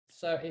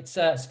So it's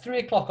 3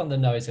 o'clock on the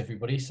nose,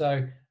 everybody.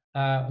 So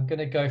I'm going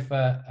to go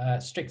for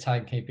strict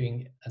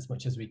timekeeping as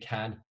much as we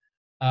can.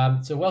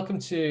 So welcome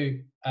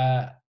to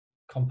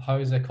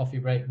Composer Coffee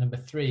Break number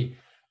 3.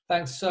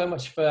 Thanks so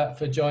much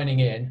for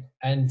joining in.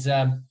 And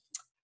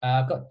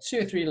I've got 2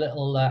 or 3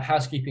 little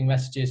housekeeping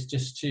messages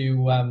just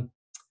to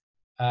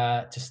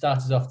start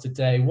us off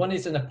today. One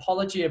is an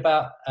apology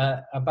about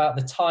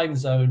the time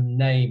zone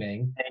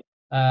naming.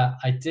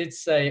 I did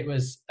say it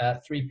was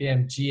 3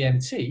 p.m.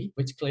 GMT,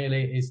 which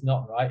clearly is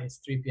not right. It's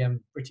 3 p.m.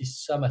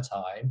 British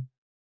summertime.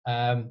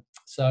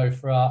 So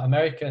for our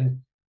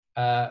American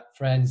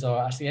friends,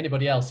 or actually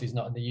anybody else who's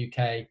not in the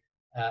UK,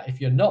 if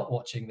you're not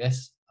watching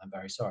this, I'm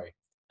very sorry.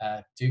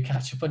 Do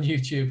catch up on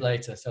YouTube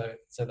later. So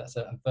that's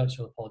a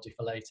virtual apology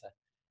for later.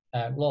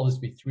 It will always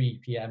be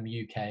 3 p.m.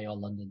 UK or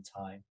London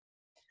time.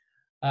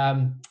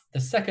 The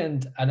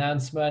second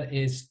announcement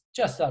is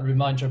just a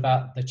reminder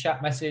about the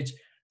chat message.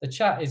 The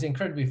chat is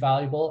incredibly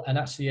valuable, and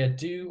actually I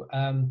do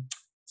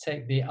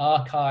take the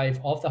archive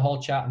of the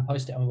whole chat and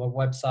post it on my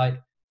website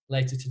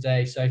later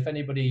today. So if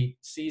anybody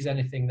sees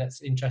anything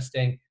that's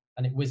interesting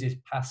and it whizzes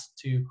past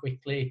too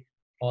quickly,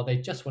 or they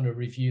just want to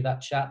review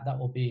that chat, that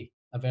will be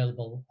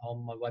available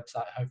on my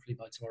website hopefully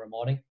by tomorrow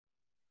morning.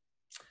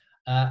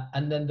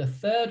 And then the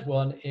third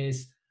one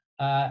is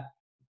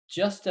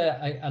just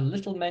a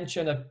little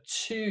mention of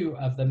 2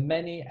 of the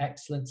many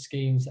excellent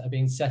schemes that are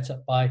being set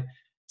up by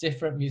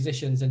different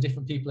musicians and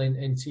different people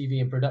in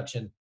TV and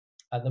production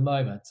at the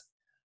moment.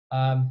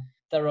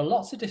 There are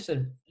lots of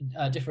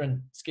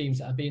different schemes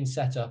that are being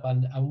set up,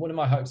 and one of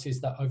my hopes is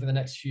that over the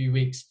next few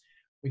weeks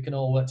we can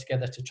all work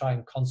together to try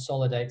and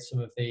consolidate some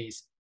of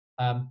these.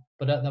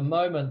 But at the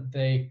moment,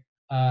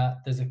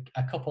 there's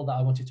a couple that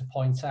I wanted to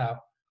point out.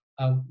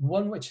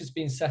 One which has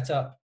been set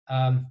up,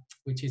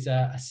 which is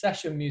a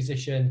session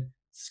musician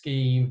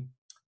scheme,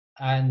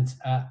 and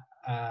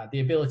the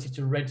ability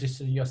to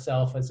register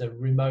yourself as a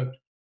remote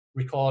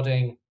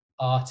recording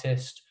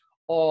artist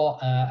or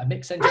a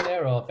mix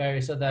engineer or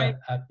various other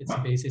bits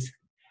and pieces.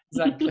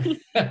 Exactly.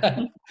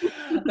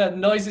 The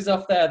noises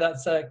off there,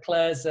 that's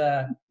Claire's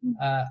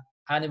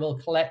animal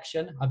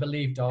collection. I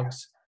believe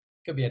dogs.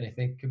 Could be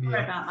anything. Could be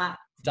a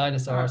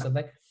dinosaur or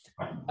something.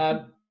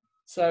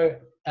 So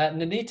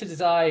Nanita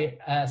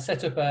Desai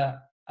set up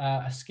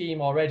a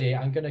scheme already.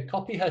 I'm going to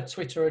copy her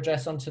Twitter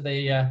address onto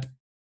the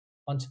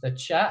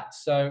chat,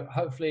 so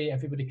hopefully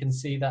everybody can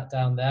see that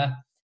down there.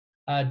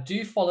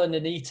 Do follow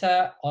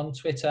Nanita on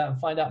Twitter and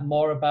find out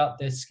more about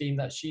this scheme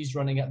that she's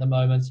running at the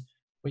moment,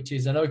 which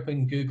is an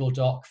open Google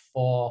Doc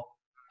for,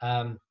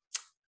 as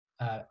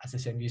I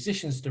say,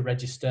 musicians to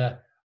register.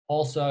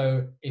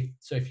 Also,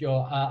 if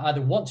you're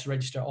either want to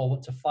register or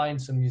want to find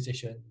some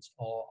musicians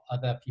or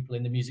other people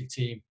in the music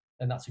team,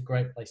 then that's a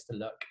great place to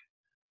look.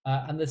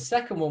 And the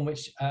second one,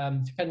 which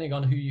depending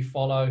on who you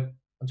follow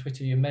on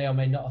Twitter, you may or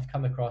may not have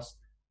come across,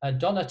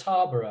 Donna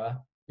Tarborough,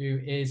 who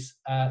is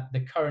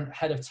the current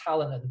head of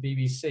talent at the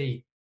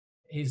BBC,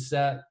 is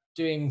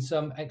doing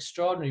some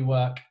extraordinary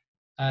work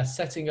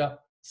setting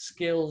up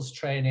skills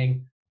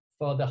training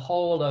for the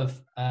whole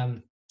of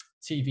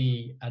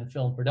TV and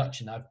film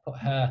production. I've put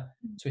her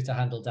Twitter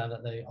handle down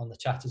on the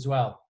chat as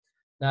well.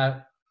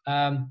 Now,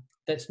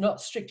 that's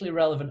not strictly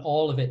relevant,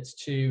 all of it,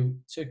 to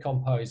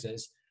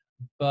composers,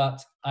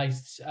 but I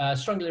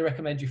strongly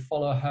recommend you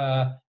follow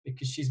her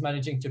because she's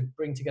managing to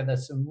bring together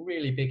some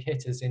really big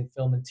hitters in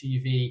film and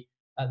TV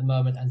at the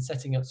moment and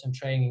setting up some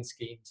training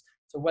schemes.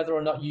 So whether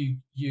or not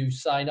you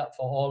sign up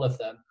for all of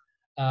them,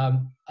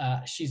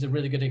 she's a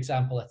really good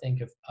example, I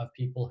think, of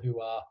people who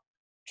are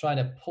trying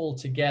to pull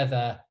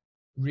together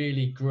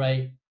really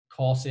great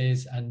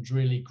courses and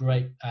really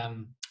great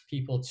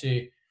people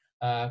to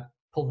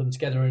pull them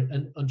together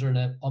under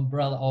an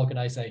umbrella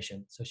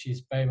organization. So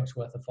she's very much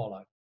worth a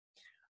follow.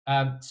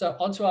 So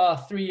on to our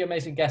 3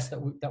 amazing guests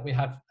that we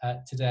have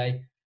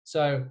today.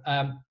 So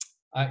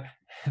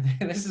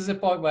this is a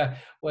point where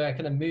I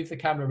kind of move the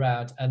camera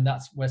around, and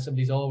that's where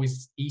somebody's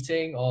always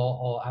eating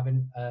or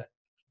having a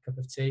cup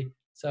of tea.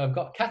 So I've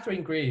got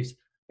Catherine Grieves,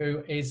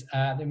 who is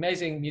the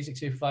amazing music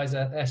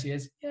supervisor. There she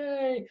is.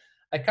 Yay!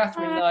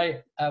 Catherine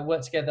and I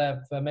worked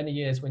together for many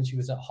years when she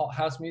was at Hot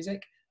House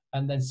Music,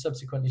 and then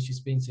subsequently she's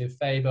been to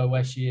Faber,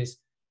 where she is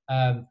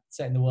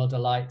setting the world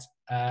alight,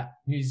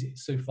 music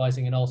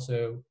supervising, and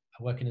also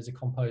working as a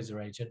composer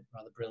agent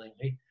rather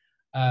brilliantly.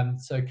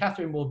 So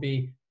Catherine will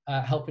be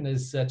helping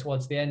us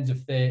towards the end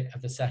of the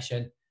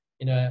session,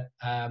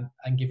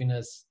 and giving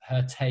us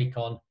her take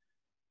on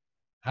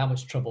how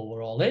much trouble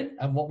we're all in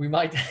and what we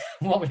might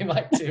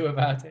do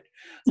about it.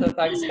 So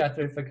thanks,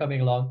 Catherine, for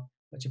coming along.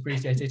 Much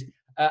appreciated.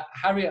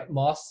 Harriet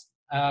Moss,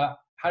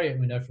 Harriet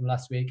we know from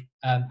last week,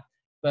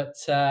 but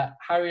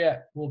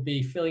Harriet will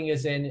be filling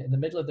us in the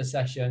middle of the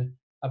session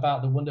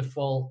about the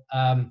wonderful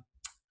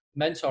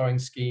mentoring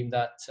scheme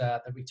that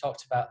we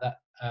talked about. That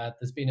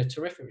there's been a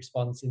terrific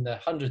response in the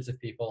hundreds of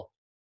people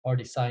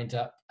already signed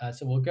up.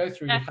 So we'll go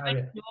through with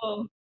Harriet.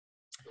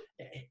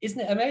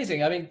 Isn't it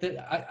amazing? I mean,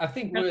 I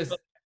think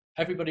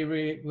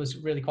everybody was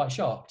really quite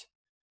shocked.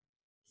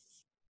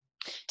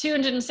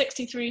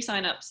 263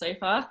 sign-ups so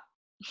far.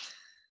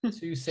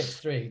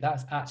 263.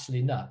 That's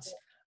actually nuts.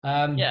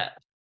 Um, Yeah.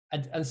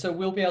 and so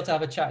we'll be able to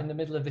have a chat in the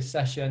middle of this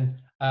session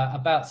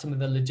about some of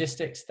the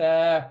logistics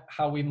there,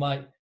 how we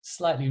might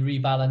slightly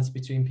rebalance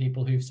between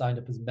people who've signed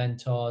up as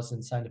mentors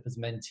and signed up as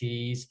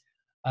mentees.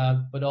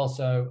 But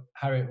also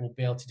Harriet will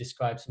be able to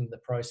describe some of the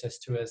process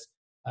to us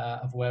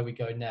of where we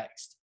go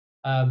next.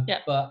 Yeah.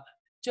 But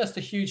just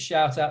a huge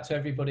shout out to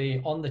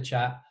everybody on the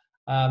chat.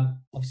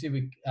 Obviously,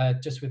 we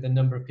just with the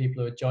number of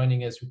people who are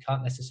joining us, we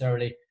can't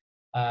necessarily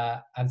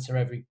answer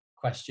every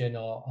question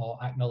or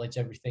acknowledge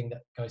everything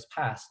that goes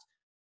past.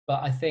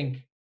 But I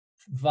think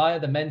via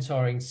the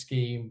mentoring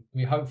scheme,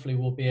 we hopefully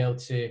will be able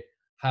to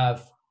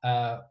have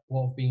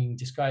what we've been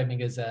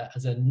describing as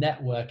a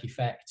network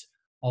effect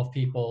of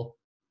people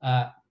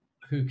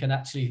who can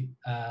actually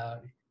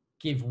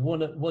give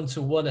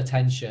one-to-one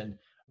attention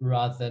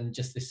rather than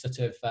just this sort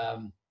of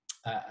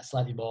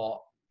slightly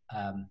more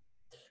uh,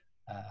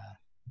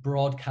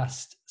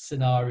 broadcast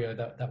scenario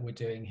that we're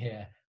doing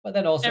here. But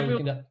then also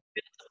Everyone we can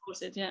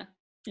supported. Yeah.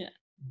 Yeah.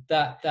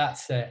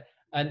 that's it,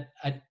 and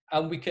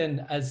we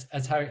can, as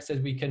Harriet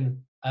said, we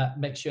can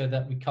make sure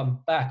that we come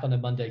back on a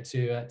Monday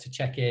to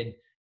check in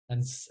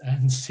and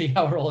see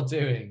how we're all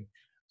doing,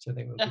 which I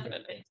think will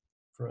Definitely. be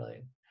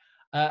brilliant.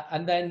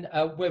 And then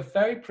we're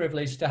very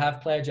privileged to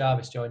have Claire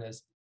Jarvis join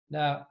us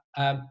now.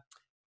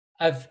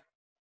 Of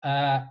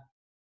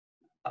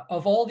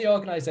all the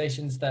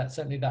organisations that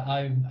certainly that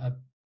I'm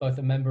both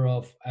a member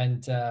of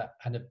and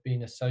have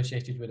been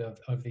associated with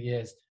over the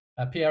years,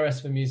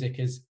 PRS for Music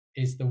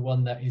is the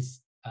one that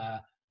is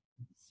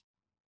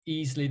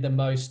easily the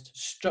most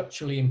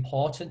structurally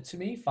important to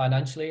me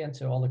financially and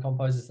to all the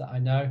composers that I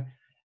know.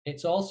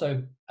 It's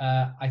also,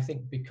 I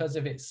think, because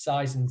of its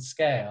size and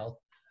scale,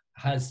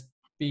 has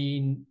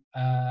been,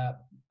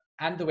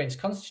 and the way it's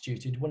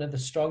constituted, one of the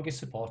strongest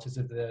supporters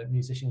of the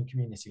musician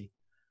community.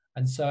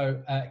 And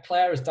so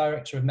Claire, as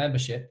Director of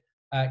Membership,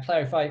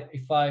 Claire,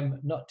 if I'm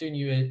not doing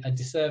you a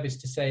disservice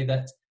to say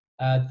that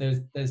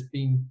there's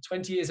been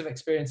 20 years of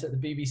experience at the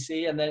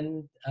BBC, and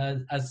then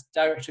as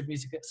Director of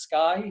Music at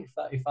Sky,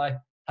 if I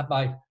have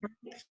my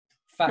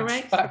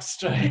facts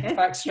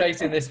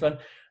straight in this one.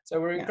 So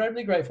we're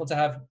incredibly grateful to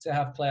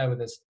have Claire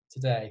with us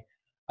today.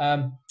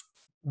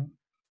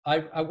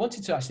 I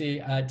wanted to actually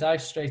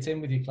dive straight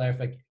in with you, Claire,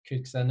 if I could,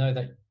 because I know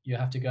that you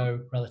have to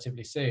go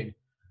relatively soon.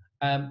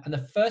 And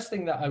the first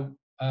thing that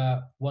I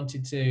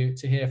wanted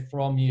to hear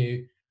from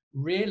you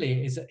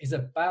really is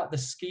about the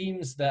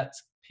schemes that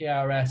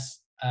PRS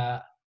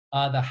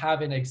either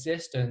have in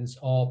existence,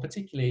 or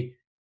particularly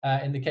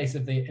in the case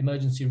of the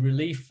Emergency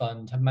Relief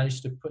Fund, have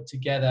managed to put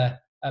together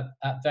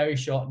at very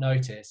short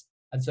notice.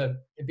 And so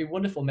it'd be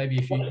wonderful maybe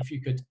if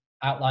you could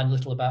outline a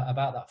little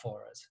about that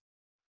for us.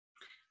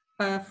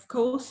 Of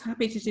course,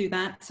 happy to do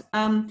that.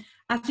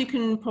 As you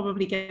can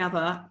probably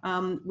gather,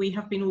 we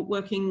have been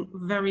working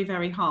very,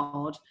 very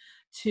hard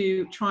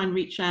to try and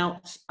reach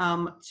out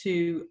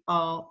to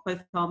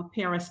both our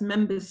PRS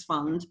Members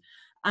Fund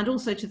and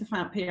also to the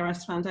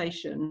PRS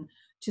Foundation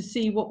to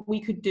see what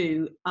we could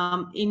do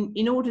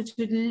in order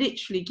to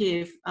literally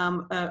give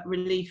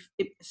relief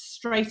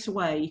straight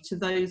away to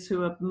those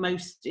who are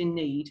most in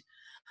need.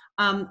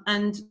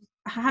 And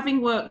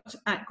having worked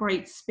at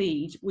great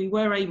speed, we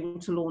were able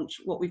to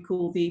launch what we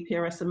call the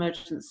PRS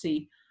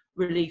Emergency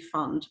Relief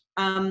Fund.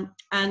 And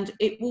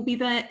it will be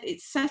there,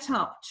 it's set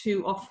up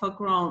to offer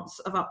grants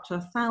of up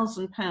to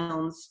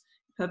 £1,000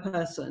 per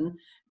person,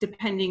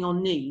 depending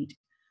on need.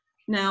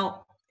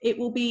 Now, it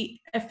will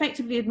be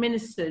effectively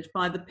administered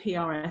by the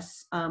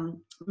PRS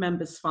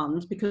Members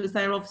Fund, because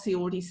they're obviously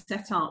already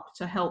set up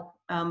to help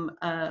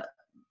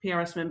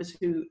PRS members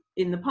who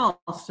in the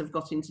past have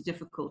got into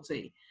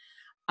difficulty.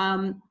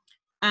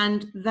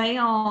 And they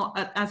are,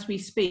 as we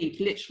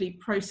speak, literally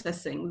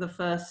processing the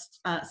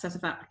first set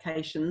of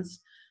applications.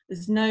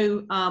 There's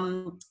no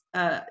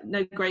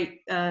great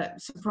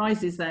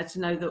surprises there to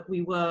know that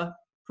we were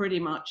pretty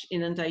much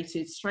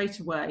inundated straight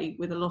away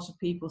with a lot of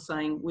people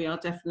saying we are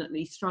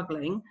definitely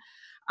struggling.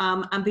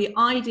 And the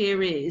idea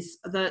is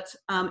that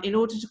in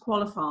order to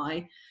qualify,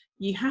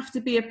 you have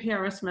to be a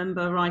PRS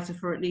member writer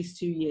for at least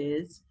 2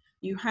 years.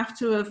 You have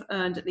to have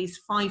earned at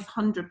least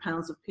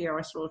 £500 of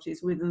PRS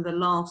royalties within the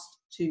last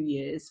 2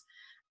 years.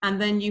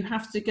 And then you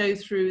have to go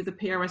through the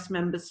PRS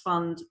Members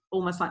Fund,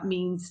 almost like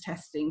means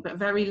testing, but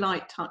very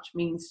light touch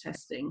means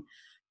testing,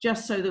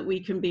 just so that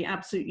we can be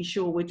absolutely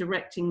sure we're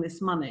directing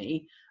this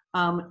money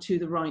to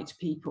the right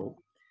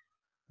people.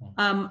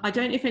 I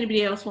don't know if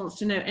anybody else wants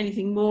to know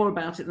anything more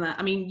about it than that.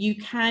 I mean, you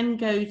can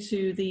go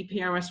to the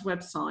PRS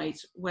website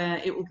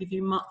where it will give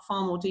you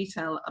far more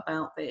detail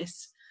about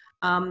this.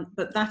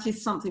 But that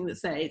is something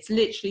that's there. It's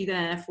literally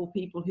there for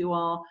people who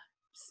are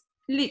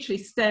literally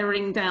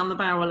staring down the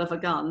barrel of a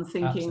gun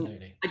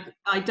thinking,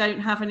 I don't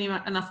have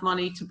enough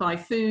money to buy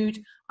food.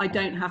 I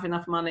don't have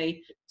enough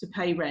money to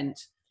pay rent.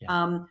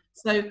 Yeah.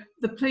 So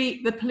the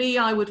plea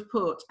I would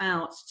put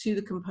out to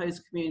the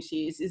composer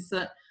community is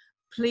that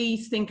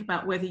please think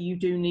about whether you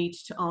do need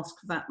to ask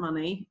for that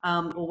money,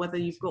 or whether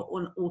you've got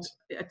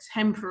a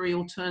temporary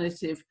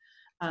alternative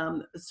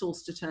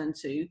source to turn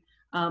to,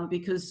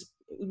 because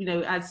you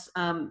know, as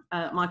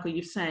Michael,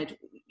 you've said,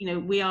 you know,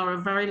 we are a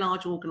very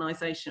large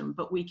organisation,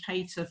 but we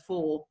cater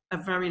for a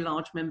very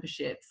large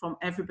membership, from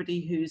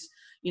everybody who's,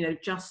 you know,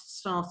 just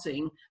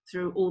starting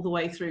through all the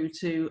way through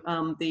to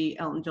the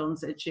Elton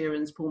Johns, Ed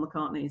Sheerans, Paul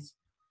McCartneys.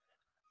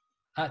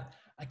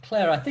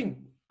 Claire, I think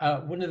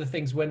one of the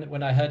things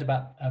when I heard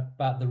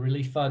about the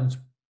relief funds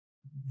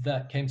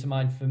that came to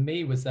mind for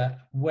me was that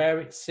where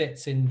it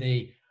sits in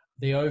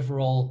the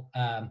overall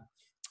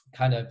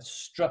kind of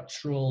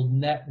structural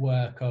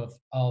network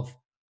of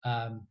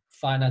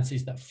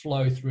finances that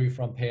flow through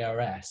from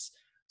PRS.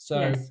 So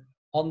Yes.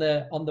 on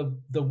the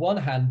one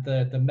hand,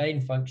 the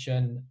main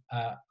function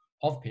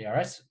of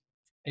PRS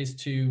is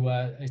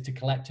to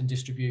collect and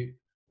distribute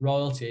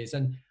royalties.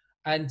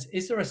 And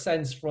is there a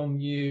sense from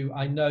you?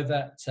 I know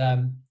that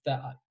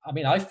I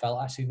mean, I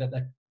felt actually that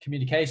the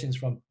communications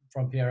from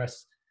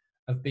PRS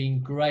have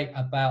been great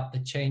about the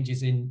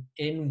changes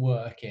in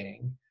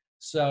working.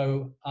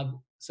 So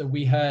so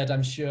we heard,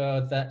 I'm sure,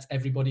 that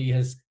everybody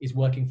is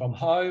working from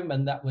home,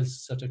 and that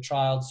was sort of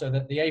trialed, so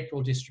that the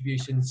April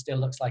distribution still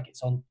looks like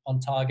it's on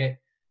target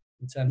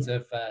in terms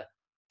of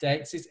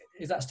dates.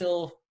 Is that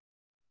still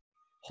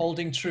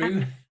holding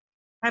true?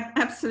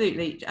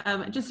 Absolutely.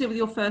 Just with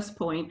your first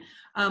point,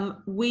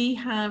 we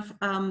have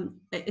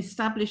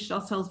established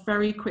ourselves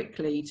very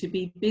quickly to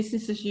be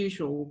business as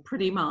usual,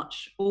 pretty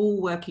much all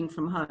working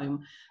from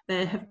home.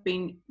 There have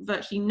been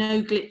virtually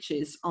no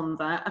glitches on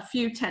that. A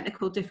few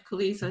technical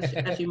difficulties,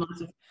 as you might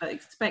have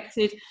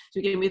expected to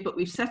begin with, but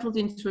we've settled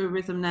into a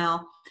rhythm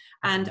now.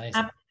 And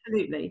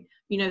absolutely,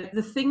 you know,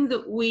 the thing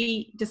that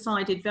we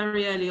decided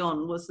very early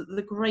on was that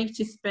the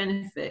greatest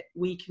benefit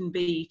we can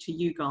be to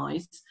you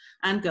guys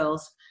and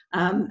girls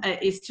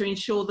is to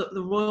ensure that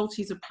the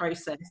royalties are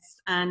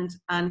processed and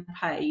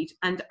paid.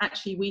 And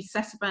actually, we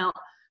set about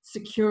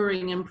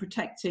securing and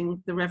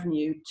protecting the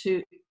revenue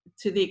to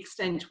the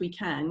extent we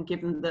can,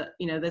 given that,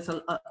 you know, there's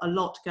a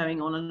lot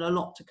going on and a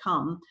lot to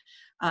come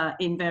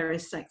in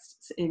various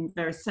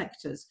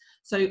sectors.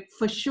 So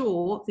for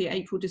sure, the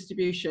April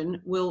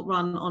distribution will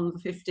run on the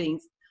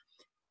 15th.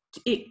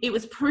 It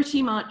was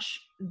pretty much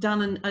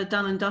done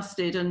and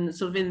dusted and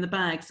sort of in the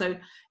bag. So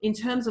in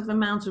terms of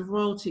amount of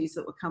royalties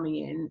that were coming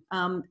in,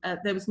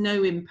 there was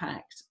no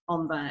impact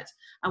on that.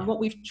 And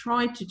what we've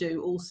tried to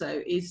do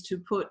also is to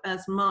put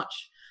as much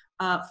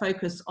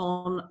focus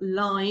on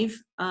live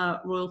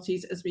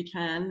royalties as we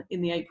can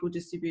in the April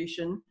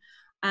distribution.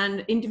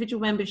 And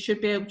individual members should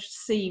be able to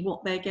see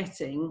what they're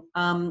getting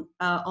on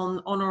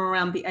or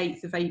around the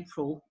 8th of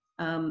April.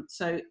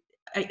 So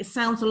it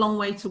sounds a long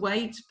way to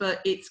wait,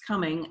 but it's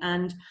coming,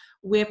 and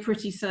we're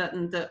pretty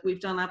certain that we've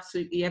done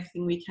absolutely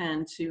everything we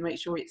can to make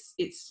sure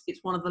it's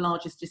one of the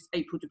largest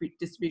April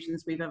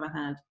distributions we've ever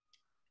had.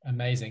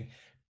 Amazing.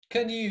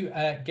 Can you,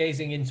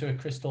 gazing into a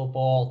crystal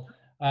ball,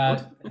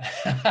 I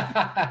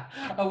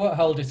won't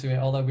hold you to it,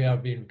 although we are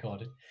being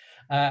recorded,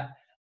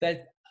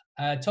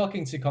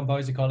 talking to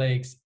composer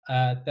colleagues,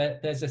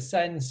 there's a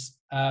sense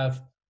of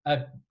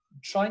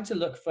trying to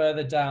look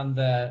further down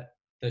the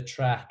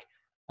track.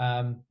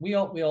 We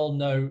all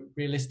know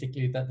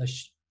realistically that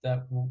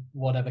that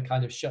whatever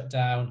kind of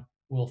shutdown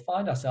we'll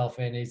find ourselves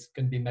in is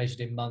going to be measured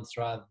in months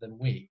rather than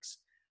weeks.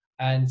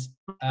 And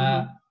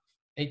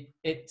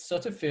it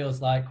sort of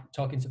feels like,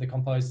 talking to the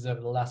composers over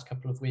the last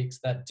couple of weeks,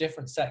 that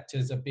different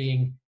sectors are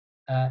being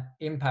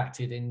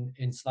impacted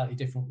in slightly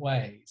different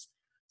ways.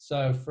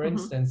 So for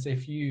instance,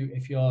 if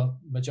your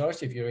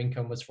majority of your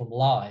income was from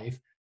live,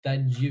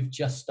 then you've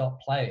just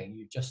stopped playing,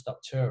 you've just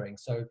stopped touring.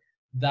 So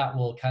that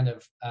will kind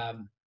of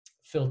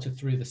filter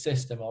through the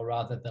system, or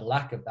rather the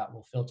lack of that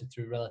will filter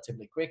through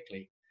relatively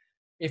quickly.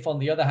 If on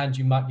the other hand,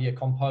 you might be a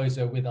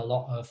composer with a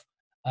lot of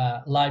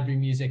library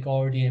music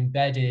already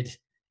embedded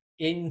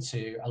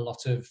into a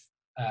lot of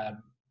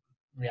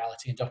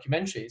reality and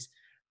documentaries,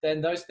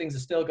 then those things are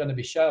still going to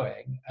be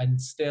showing and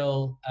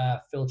still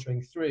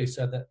filtering through,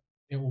 so that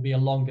it will be a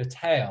longer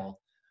tail.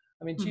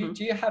 I mean,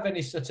 do you have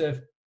any sort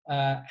of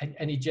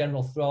any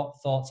general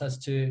thoughts as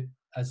to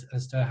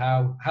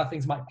how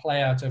things might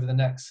play out over the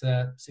next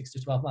 6 to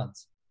 12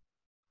 months?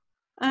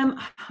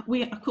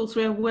 Of course,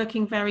 we're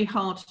working very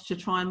hard to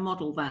try and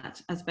model that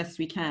as best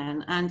we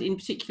can, and in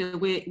particular,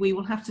 we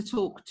will have to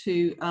talk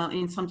to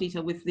in some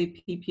detail with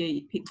the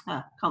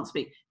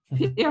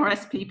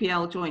PRS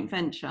PPL joint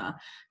venture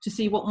to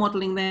see what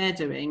modelling they're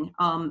doing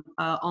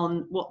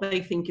on what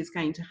they think is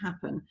going to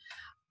happen.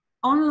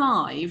 On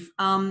live,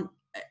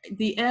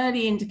 the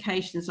early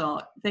indications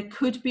are there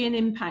could be an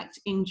impact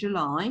in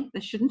July.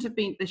 There shouldn't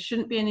be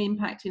an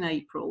impact in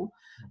April.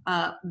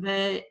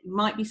 There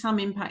might be some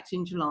impact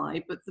in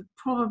July, but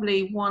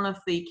probably one of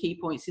the key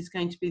points is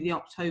going to be the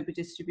October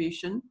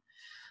distribution.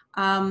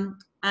 And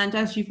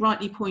as you've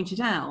rightly pointed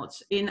out,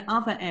 in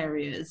other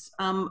areas,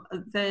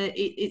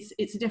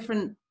 it's a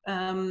different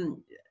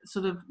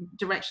sort of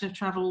direction of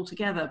travel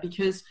altogether,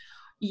 because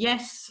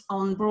yes,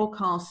 on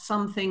broadcast,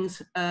 some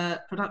things,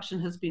 production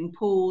has been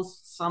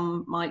paused,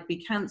 some might be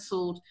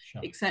cancelled,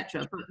 sure,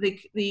 etc. But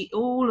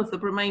all of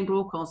the main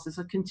broadcasters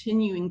are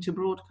continuing to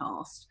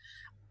broadcast.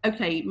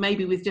 okay,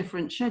 maybe with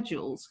different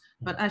schedules,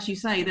 but as you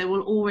say, there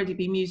will already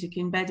be music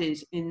embedded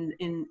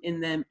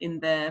in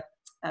their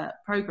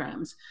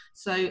programs,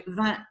 so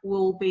that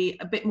will be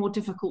a bit more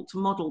difficult to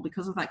model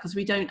because of that, because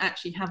we don't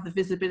actually have the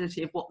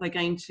visibility of what they're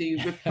going to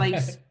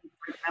replace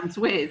programs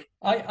with.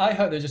 I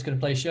hope they're just going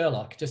to play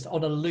Sherlock just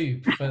on a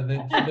loop for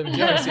the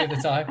majority of the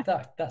time.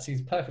 That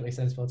seems perfectly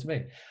sensible to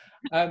me.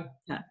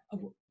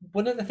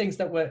 One of the things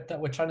that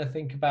we're trying to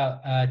think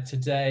about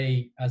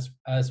today,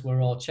 as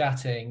we're all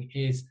chatting,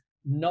 is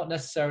not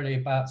necessarily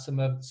about some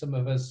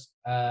of us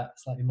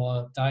slightly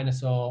more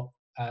dinosaur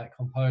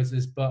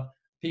composers, but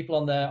people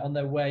on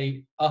their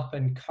way up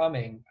and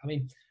coming. I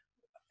mean,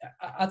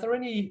 are there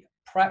any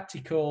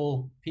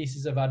practical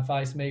pieces of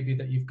advice maybe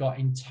that you've got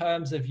in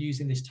terms of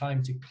using this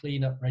time to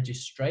clean up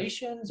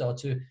registrations, or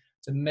to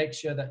make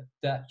sure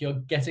that you're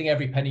getting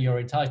every penny you're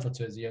entitled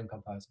to as a young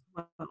composer?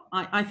 Well,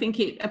 I think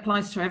it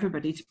applies to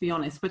everybody, to be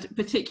honest, but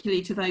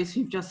particularly to those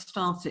who've just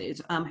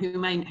started, who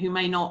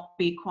may not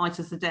be quite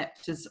as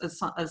adept as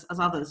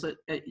others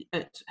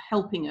at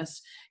helping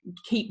us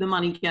keep the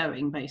money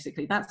going.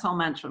 Basically, that's our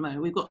mantra.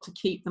 We've got to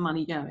keep the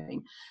money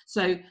going.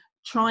 So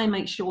try and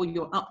make sure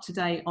you're up to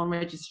date on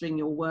registering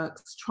your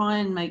works. Try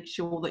and make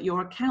sure that your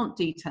account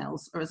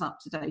details are as up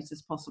to date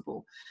as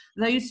possible.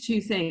 Those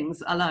two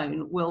things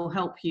alone will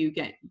help you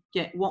get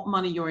what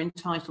money you're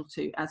entitled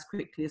to as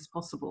quickly as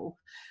possible.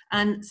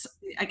 And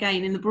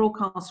again, in the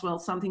broadcast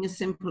world, something as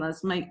simple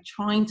as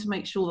trying to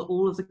make sure that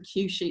all of the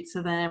cue sheets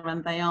are there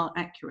and they are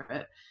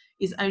accurate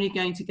is only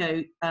going to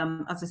go,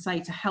 as I say,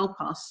 to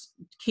help us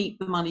keep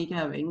the money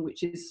going,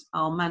 which is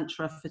our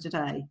mantra for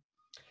today.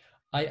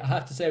 I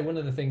have to say, one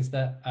of the things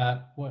that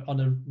on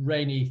a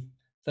rainy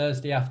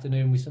Thursday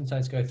afternoon we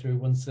sometimes go through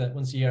once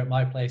a year at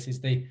my place is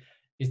the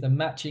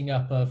matching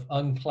up of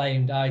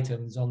unclaimed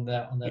items on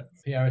the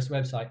PRS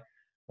website,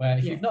 where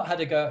if you've not had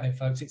a go at it,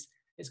 folks,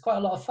 it's quite a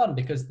lot of fun,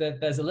 because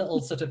there's a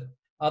little sort of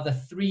either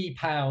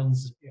 £3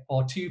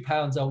 or £2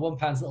 or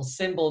 £1 little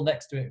symbol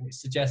next to it, which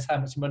suggests how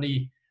much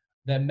money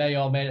there may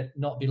or may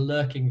not be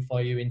lurking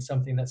for you in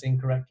something that's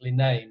incorrectly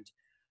named.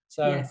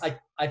 So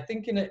I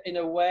think in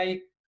a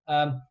way,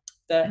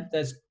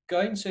 there's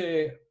going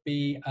to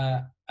be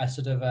a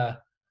sort of a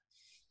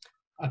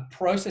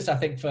process, I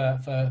think,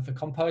 for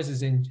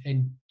composers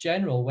in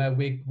general, where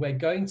we're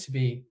going to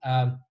be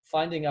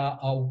finding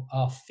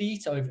our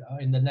feet over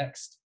in the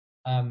next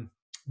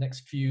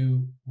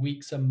few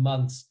weeks and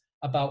months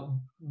about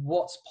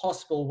what's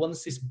possible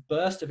once this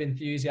burst of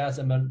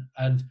enthusiasm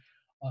and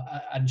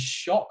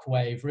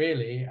shockwave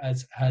really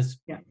has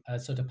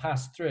sort of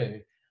passed through.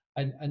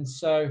 And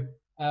so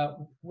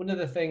one of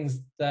the things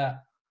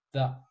that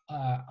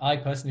I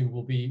personally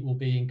will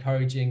be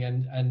encouraging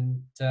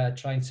and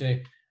trying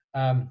to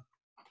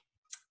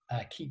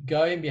keep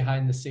going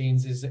behind the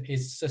scenes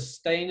is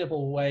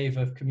sustainable wave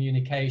of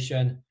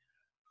communication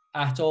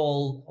at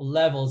all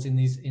levels in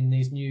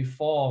these new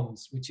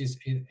forms, which is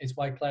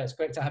why, Claire, it's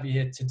great to have you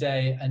here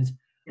today, and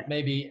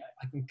maybe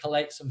I can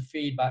collate some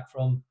feedback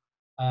from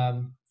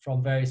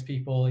various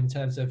people in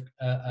terms of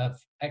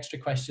extra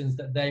questions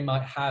that they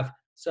might have,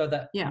 so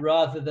that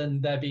rather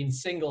than there being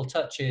single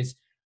touches,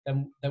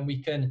 then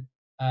we can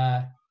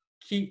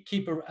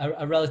keep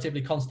a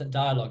relatively constant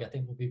dialogue. I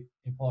think will be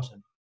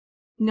important.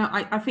 No,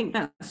 I think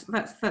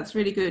that's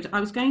really good.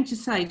 I was going to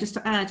say, just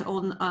to add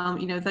on,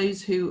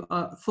 those who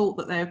thought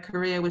that their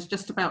career was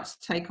just about to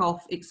take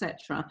off,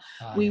 etc.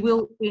 We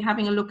will be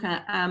having a look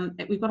at.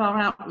 We've got our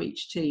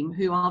outreach team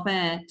who are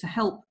there to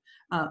help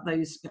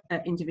those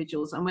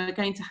individuals, and we're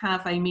going to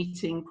have a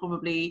meeting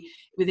probably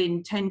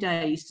within 10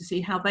 days to see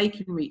how they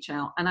can reach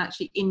out and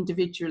actually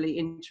individually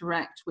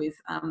interact with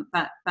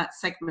that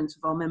segment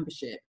of our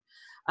membership.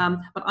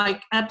 But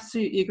I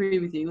absolutely agree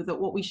with you that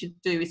what we should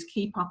do is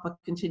keep up a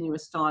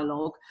continuous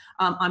dialogue.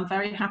 I'm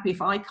very happy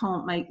if I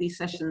can't make these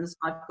sessions.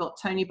 I've got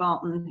Tony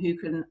Barton,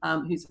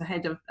 who's the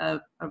head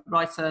of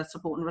writer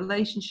support and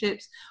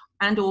relationships,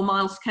 and/or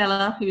Miles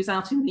Keller, who's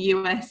out in the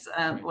US.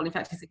 Well, in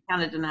fact, he's in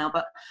Canada now.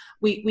 But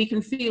we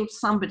can field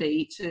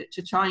somebody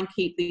to try and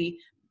keep the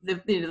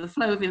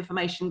flow of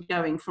information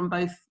going from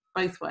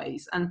both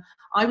ways. And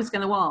I was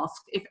going to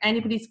ask if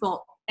anybody's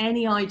got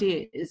any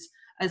ideas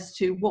as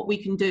to what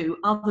we can do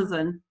other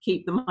than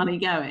keep the money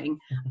going.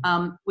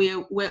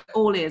 We're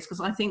all ears, because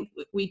I think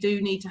we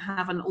do need to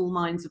have an all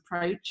minds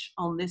approach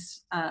on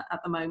this at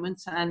the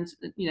moment, and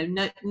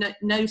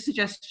no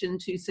suggestion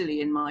too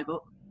silly in my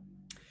book.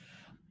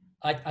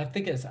 I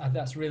think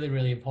that's really,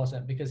 really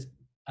important, because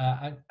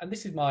and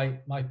this is my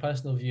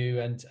personal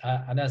view, and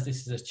as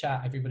this is a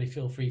chat, everybody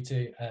feel free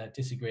to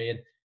disagree and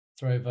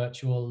throw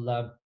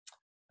virtual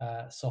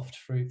soft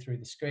fruit through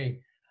the screen.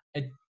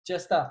 It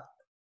just that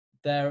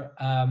there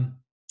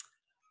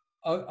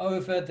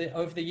over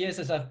the years,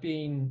 as I've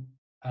been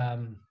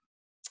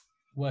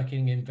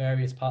working in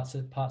various parts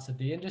of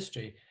the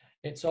industry,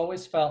 it's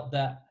always felt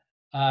that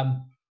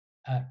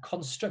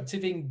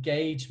constructive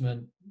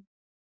engagement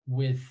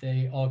with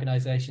the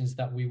organizations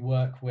that we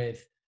work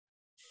with,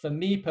 for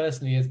me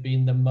personally, has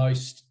been the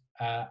most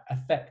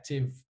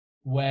effective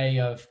way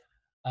of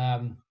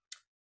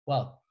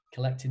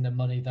collecting the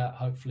money that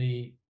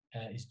hopefully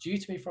is due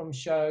to me from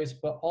shows,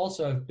 but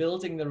also of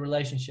building the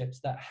relationships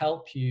that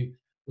help you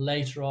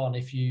later on.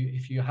 If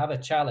you have a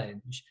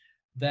challenge,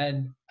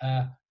 then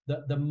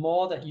the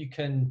more that you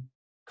can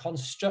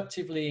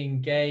constructively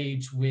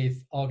engage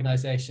with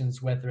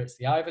organizations, whether it's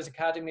the Ivers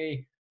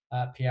Academy,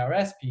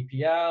 PRS,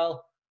 PPL,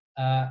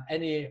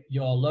 any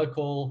your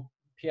local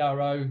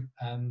PRO,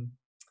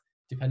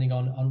 depending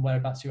on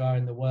whereabouts you are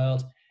in the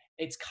world,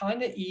 it's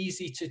kind of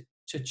easy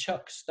to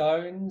chuck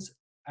stones,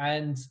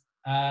 and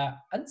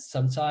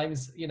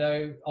sometimes, you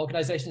know,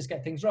 organizations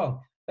get things wrong.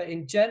 But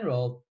in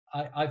general,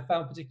 I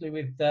found,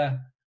 particularly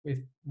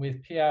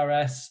with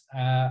PRS,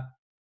 that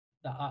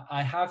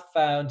I have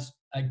found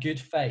a good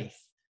faith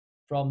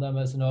from them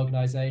as an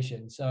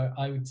organization. So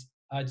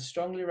I'd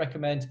strongly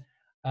recommend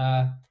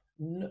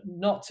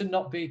not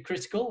to be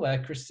critical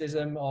where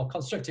criticism or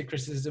constructive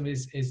criticism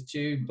is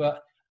due,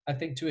 but I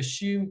think to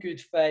assume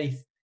good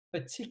faith,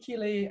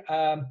 particularly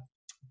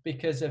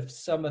because of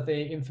some of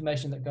the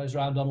information that goes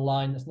around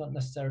online that's not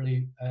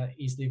necessarily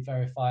easily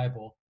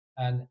verifiable,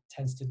 and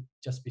tends to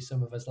just be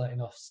some of us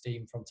letting off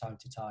steam from time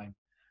to time.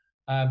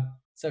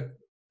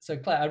 So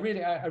Claire,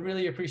 I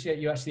really appreciate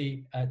you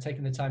actually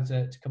taking the time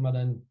to come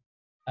on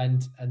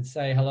and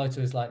say hello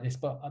to us like this.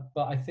 But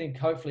I think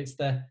hopefully it's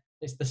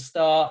the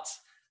start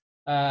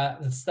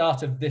of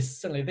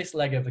certainly this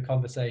leg of the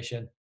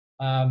conversation,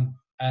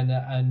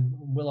 and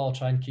we'll all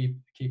try and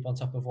keep on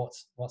top of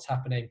what's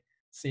happening,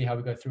 see how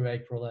we go through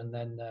April, and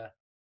then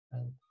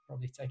and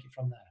probably take it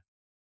from there.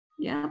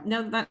 Yeah,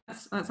 no,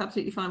 that's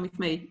absolutely fine with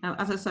me.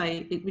 As I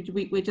say,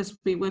 we'll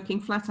just be working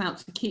flat out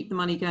to keep the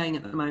money going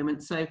at the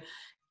moment. So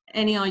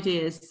any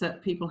ideas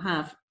that people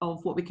have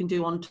of what we can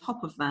do on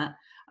top of that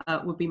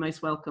would be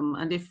most welcome.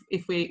 And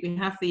if we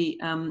have the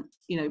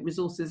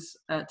resources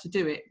to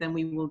do it, then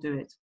we will do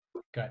it.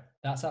 Great,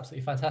 that's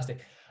absolutely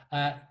fantastic.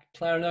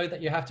 Claire, I know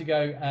that you have to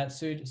go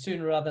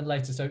sooner rather than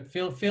later, so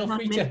feel free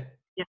to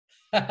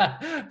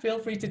feel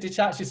free to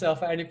detach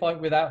yourself at any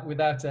point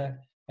without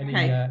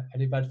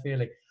any bad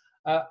feeling.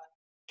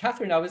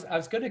 Catherine, I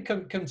was going to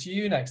come to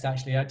you next.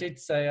 Actually, I did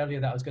say earlier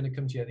that I was going to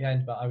come to you at the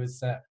end, but I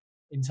was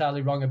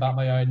entirely wrong about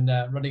my own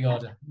running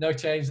order. No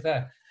change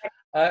there.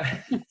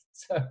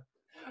 So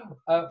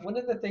one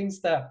of the things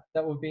that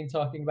we've been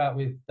talking about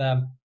with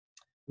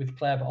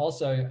Claire, but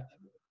also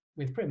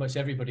with pretty much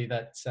everybody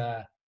that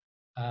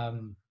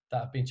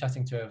I've been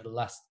chatting to over the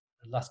last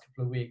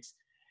couple of weeks,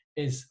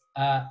 is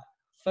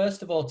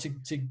first of all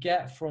to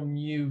get from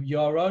you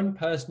your own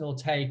personal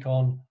take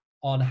on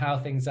how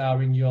things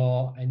are in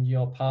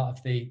your part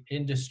of the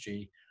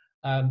industry.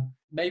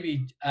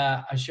 Maybe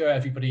I'm sure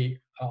everybody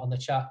on the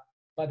chat,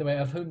 by the way,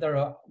 of whom there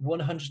are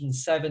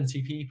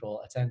 170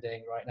 people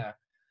attending right now,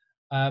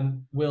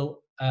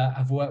 will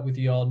have worked with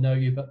you or know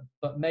you,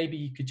 but maybe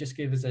you could just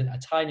give us a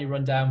tiny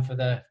rundown for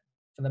the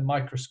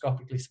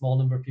microscopically small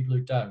number of people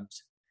who don't.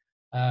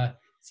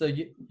 So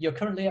you're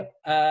currently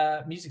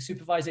music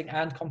supervising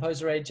and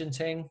composer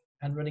agenting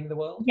and running the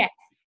world? Yes.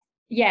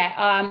 Yeah,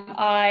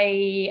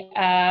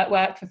 I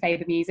work for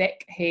Faber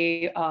Music,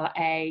 who are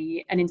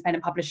an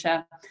independent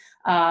publisher,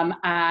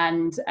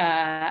 and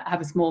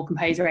have a small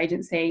composer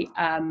agency.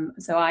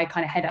 So I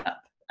kind of head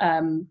up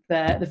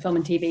the film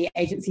and TV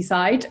agency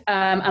side,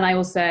 and I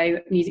also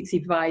music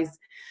supervise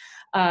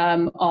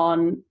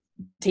on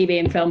TV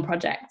and film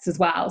projects as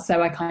well.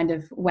 So I kind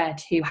of wear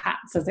two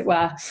hats, as it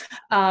were.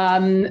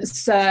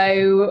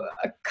 So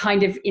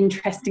kind of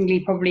interestingly,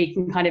 probably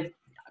can kind of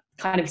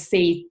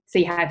see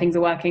how things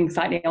are working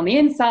slightly on the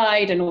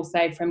inside, and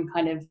also from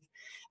kind of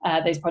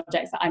those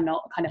projects that I'm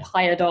not kind of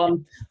hired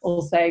on,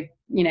 also,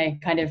 you know,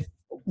 kind of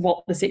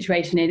what the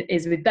situation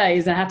is with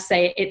those. And I have to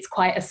say it's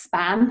quite a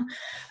span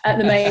at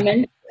the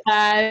moment.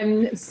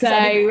 So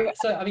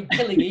I mean,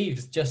 Killing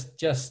Eve's just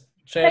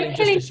trailing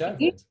just a show.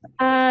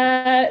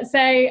 I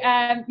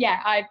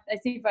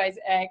supervise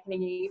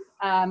Killing Eve,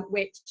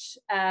 which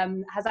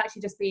has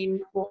actually just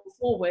been brought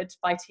forward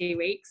by 2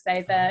 weeks.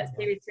 So the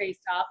series 3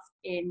 starts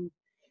in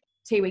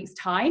 2 weeks'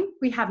 time.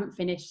 We haven't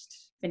finished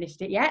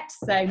it yet,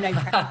 so no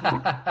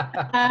pressure.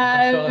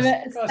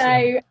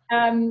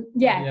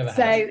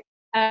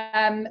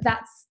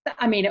 That's,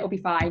 I mean, it'll be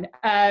fine.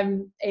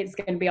 It's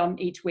going to be on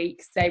each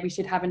week, so we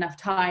should have enough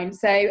time.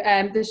 So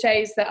the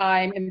shows that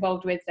I'm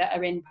involved with that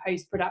are in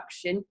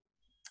post-production,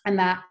 and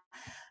that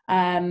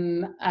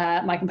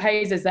my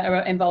composers that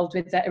are involved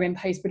with that are in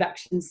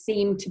post-production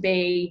seem to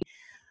be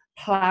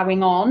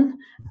ploughing on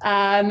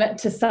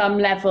to some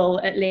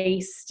level, at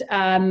least.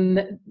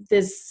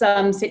 There's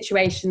some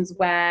situations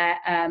where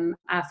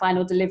our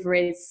final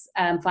deliveries,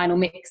 final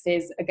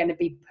mixes are going to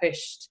be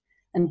pushed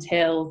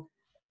until,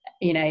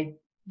 you know,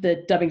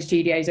 the dubbing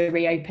studios are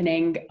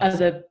reopening.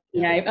 Other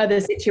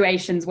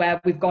situations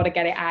where we've got to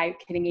get it out.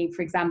 Killing Eve,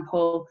 for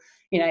example,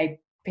 you know,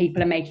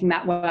 people are making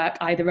that work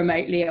either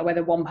remotely or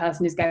whether one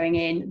person is going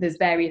in. There's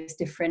various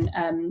different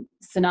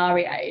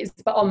scenarios,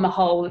 but on the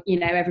whole, you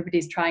know,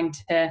 everybody's trying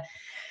to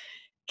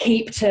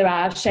keep to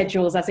our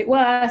schedules, as it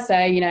were. So,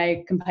 you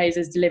know,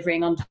 composers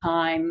delivering on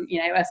time, you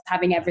know, us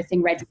having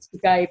everything ready to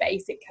go,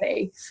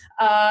 basically.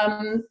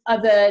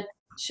 Other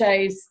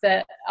shows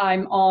that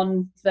I'm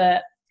on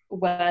that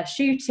were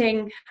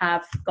shooting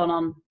have gone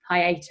on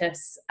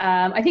hiatus.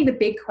 I think the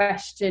big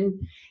question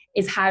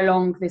is how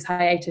long this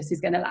hiatus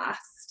is going to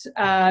last,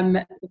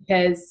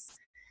 because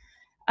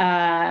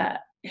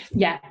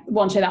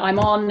one show that I'm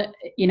on,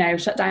 you know,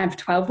 shut down for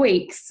 12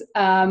 weeks.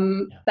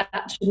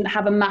 That shouldn't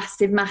have a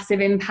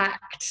massive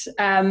impact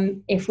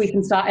if we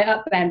can start it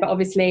up then. But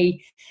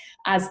obviously,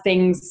 as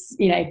things,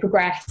 you know,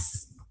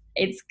 progress,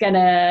 it's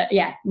gonna,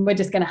 we're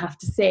just gonna have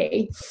to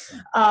see.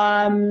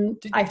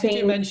 Did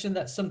you mention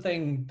that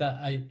something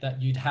that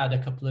you'd had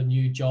a couple of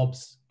new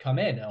jobs come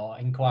in or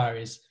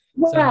inquiries?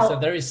 Well, so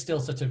there is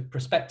still sort of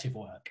prospective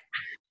work.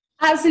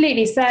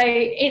 Absolutely. So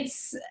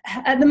it's,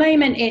 at the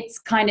moment, it's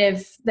kind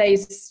of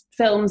those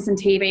films and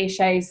TV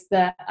shows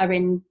that are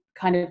in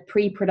kind of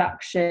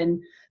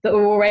pre-production, that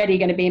are already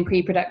going to be in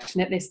pre-production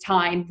at this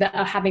time, that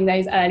are having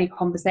those early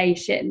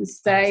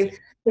conversations. So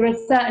there are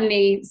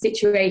certainly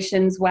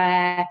situations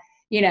where,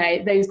 you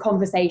know, those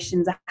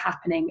conversations are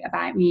happening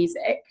about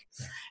music.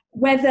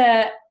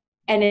 Whether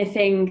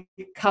anything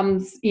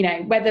comes, you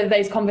know, whether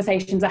those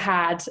conversations are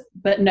had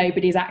but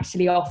nobody's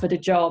actually offered a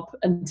job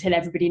until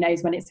everybody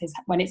knows when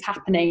it's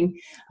happening,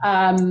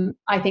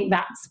 I think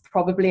that's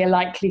probably a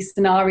likely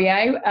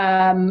scenario.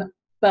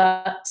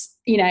 But,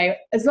 you know,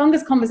 as long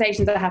as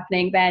conversations are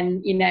happening,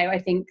 then, you know, I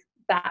think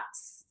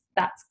that's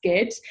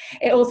good.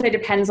 It also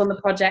depends on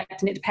the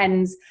project, and it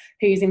depends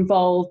who's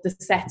involved, the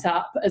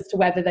setup, as to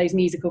whether those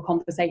musical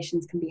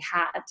conversations can be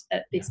had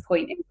at this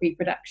point in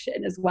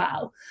pre-production as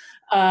well.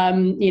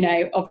 You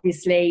know,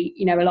 obviously,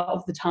 you know, a lot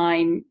of the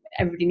time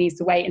everybody needs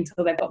to wait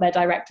until they've got their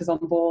directors on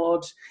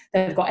board,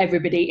 they've got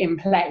everybody in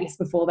place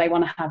before they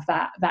want to have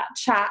that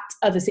chat.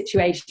 Other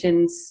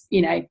situations,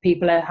 you know,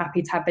 people are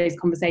happy to have those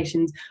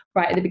conversations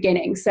right at the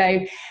beginning. So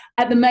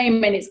at the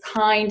moment, it's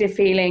kind of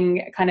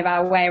feeling kind of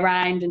our way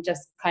around, and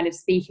just kind of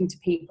speaking to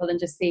people and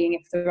just seeing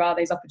if there are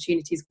those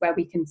opportunities where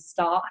we can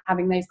start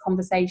having those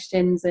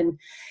conversations and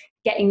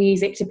getting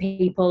music to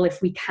people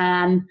if we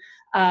can.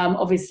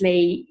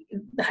 Obviously,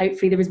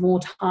 hopefully there is more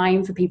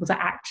time for people to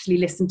actually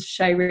listen to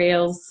show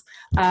reels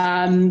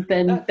than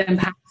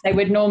perhaps they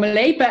would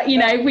normally, but you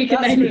know, we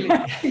can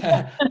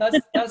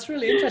that's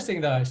really interesting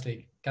though,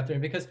 actually,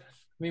 Catherine, because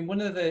I mean,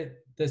 one of the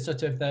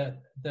sort of the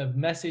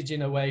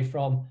messaging away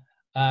from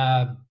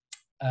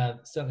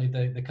certainly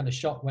the kind of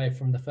shockwave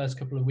from the first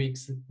couple of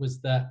weeks was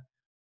that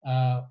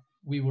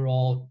we were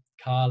all,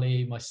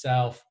 Carly,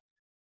 myself,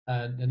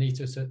 and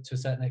Anita to a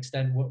certain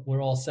extent,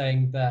 we're all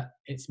saying that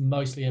it's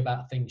mostly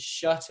about things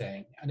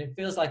shutting. And it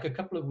feels like a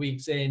couple of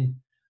weeks in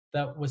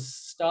that we're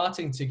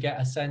starting to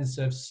get a sense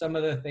of some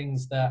of the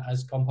things that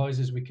as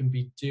composers we can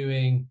be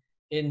doing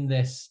in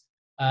this,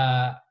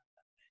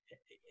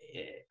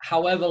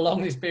 however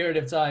long this period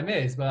of time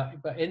is, but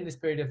in this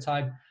period of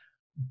time,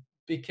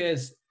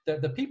 because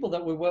the people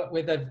that we work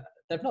with,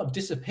 they've not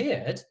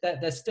disappeared,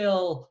 they're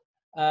still,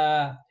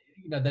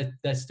 you know,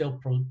 they're still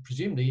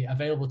presumably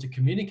available to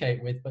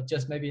communicate with, but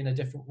just maybe in a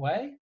different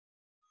way.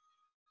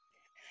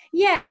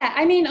 Yeah,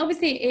 I mean,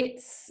 obviously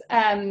it's,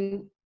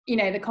 you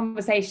know, the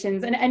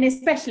conversations, and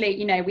especially,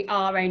 you know, we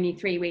are only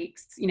 3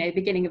 weeks, you know,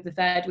 beginning of the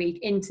third week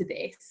into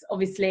this.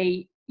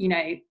 Obviously, you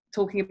know,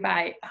 talking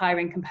about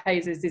hiring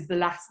composers is the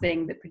last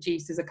thing that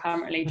producers are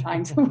currently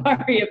trying to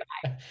worry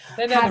about.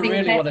 They never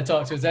really want to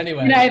talk to us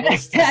anyway. No,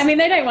 I mean,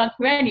 they don't want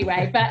to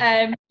anyway, but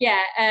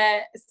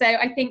so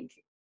I think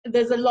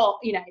there's a lot,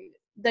 you know,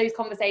 those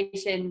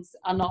conversations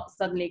are not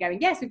suddenly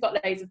going, yes, we've got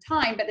loads of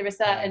time, but there are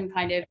certain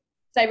kind of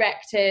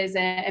directors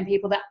and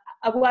people that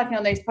are working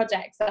on those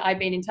projects that I've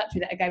been in touch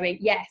with that are going,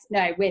 yes,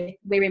 no, we're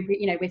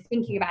you know, we're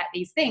thinking about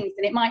these things,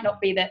 and it might not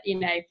be that, you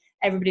know,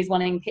 everybody's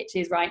wanting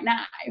pitches right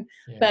now,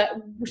 but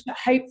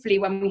hopefully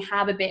when we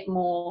have a bit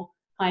more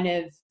kind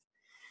of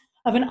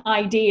an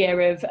idea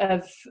of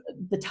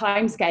the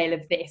timescale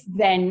of this,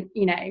 then,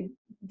 you know,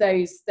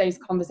 those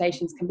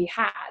conversations can be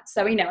had.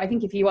 So, you know, I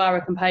think if you are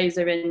a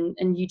composer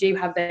and you do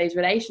have those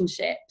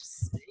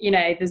relationships, you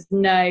know, there's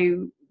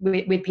no,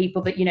 with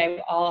people that, you know,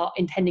 are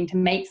intending to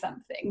make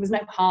something, there's no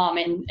harm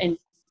in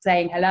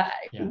saying hello.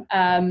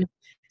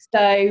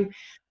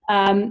 But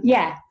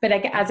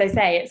as I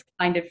say, it's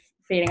kind of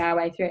feeling our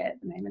way through it at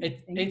the moment.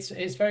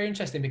 It's very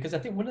interesting, because I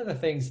think one of the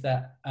things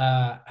that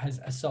has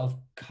sort of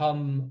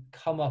come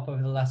up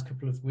over the last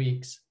couple of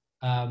weeks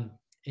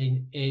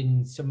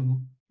in some of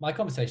my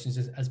conversations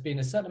has been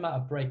a certain amount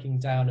of breaking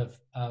down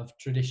of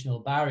traditional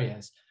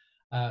barriers,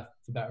 for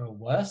better or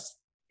worse,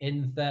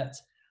 in that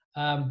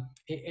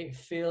it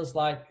feels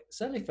like,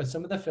 certainly for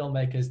some of the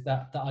filmmakers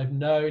that I've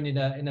known in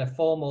a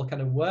formal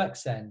kind of work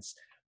sense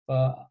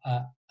for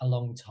a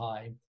long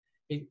time,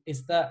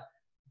 is that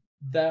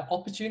there are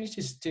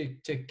opportunities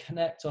to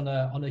connect on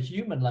a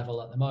human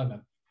level at the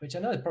moment, which I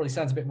know it probably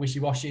sounds a bit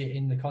wishy-washy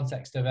in the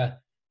context of a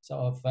sort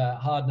of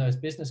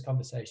hard-nosed business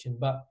conversation,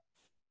 but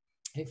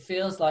it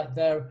feels like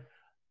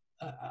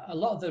a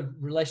lot of the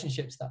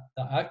relationships that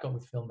I've got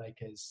with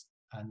filmmakers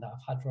and that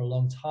I've had for a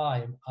long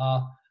time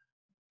are,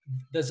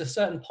 there's a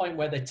certain point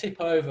where they tip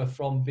over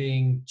from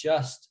being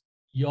just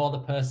you're the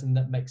person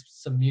that makes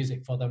some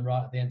music for them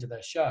right at the end of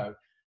their show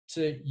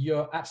to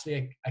you're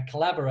actually a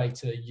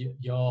collaborator,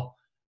 you're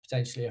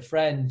potentially a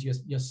friend,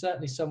 you're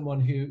certainly someone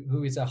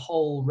who is a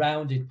whole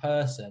rounded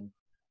person,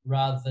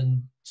 rather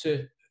than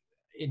to,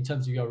 in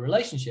terms of your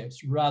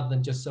relationships, rather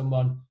than just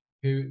someone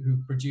who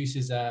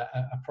produces a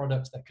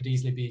product that could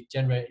easily be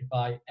generated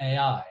by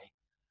AI.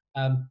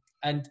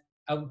 And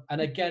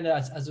again,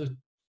 as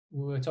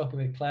we were talking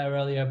with Claire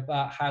earlier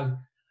about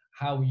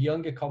how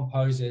younger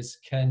composers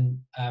can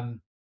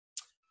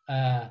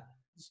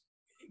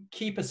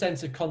keep a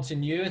sense of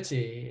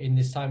continuity in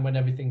this time when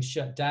everything's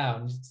shut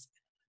down.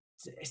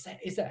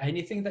 Is there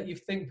anything that you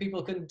think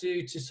people can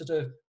do to sort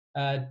of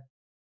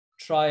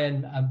try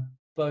and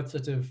both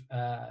sort of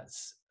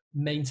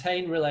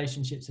maintain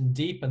relationships and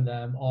deepen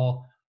them,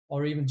 or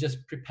even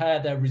just prepare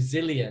their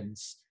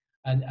resilience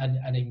and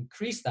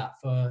increase that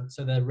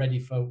so they're ready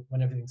for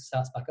when everything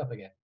starts back up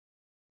again?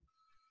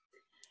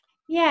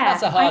 Yeah,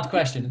 that's a hard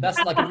question. That's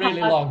like a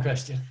really long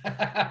question.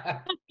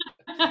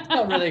 It's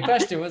not really a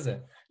question, was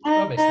it?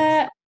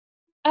 I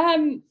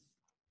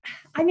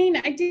mean,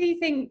 I do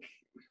think,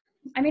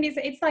 I mean,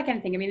 it's like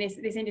anything. I mean,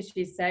 this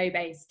industry is so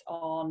based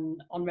on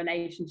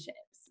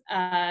relationships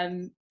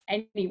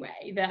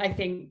anyway, that I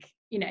think,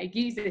 you know,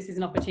 use this as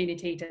an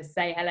opportunity to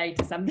say hello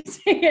to somebody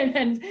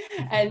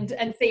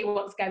and see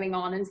what's going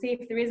on, and see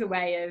if there is a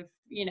way of,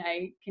 you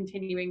know,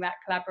 continuing that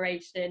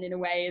collaboration in a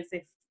way as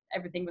if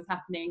everything was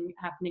happening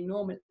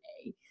normally.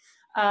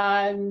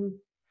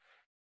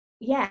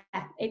 Yeah,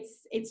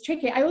 it's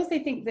tricky. I also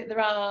think that there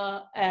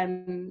are,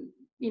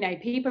 you know,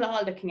 people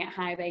are looking at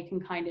how they can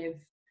kind of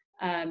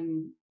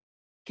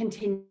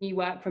continue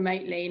work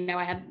remotely. You know,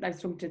 I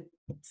was talking to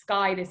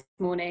Sky this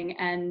morning,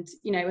 and,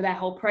 you know, their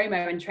whole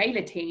promo and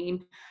trailer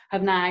team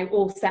have now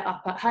all set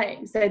up at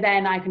home, so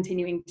they're now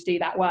continuing to do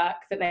that work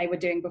that they were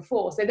doing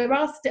before. So there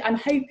are I'm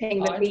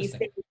hoping that these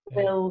things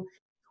will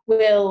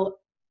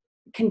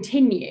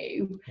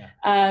continue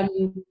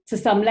to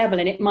some level,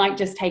 and it might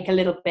just take a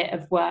little bit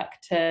of work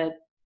to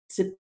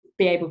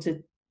be able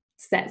to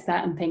set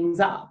certain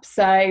things up.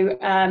 So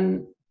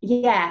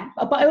yeah,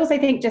 but I also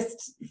think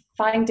just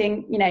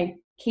finding, you know,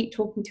 keep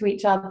talking to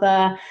each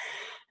other,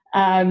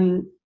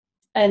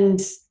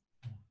 and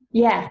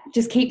yeah,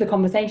 just keep the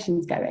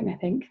conversations going, I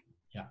think.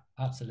 Yeah,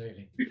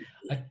 absolutely.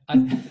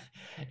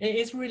 It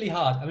is really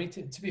hard. I mean,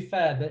 to be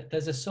fair,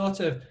 there's a sort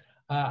of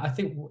I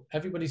think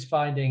everybody's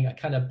finding a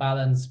kind of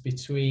balance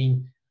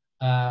between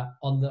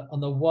on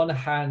the one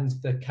hand,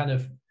 the kind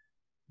of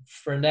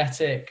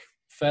frenetic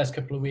first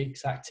couple of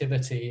weeks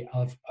activity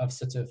of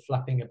sort of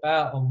flapping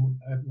about, and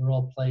we're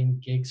all playing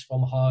gigs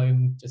from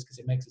home just because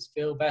it makes us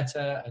feel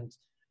better, and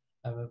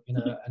you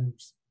know, and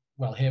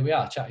well, here we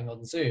are chatting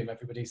on Zoom,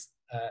 everybody's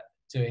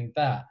doing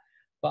that.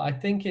 But I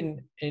think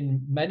in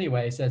many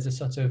ways there's a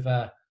sort of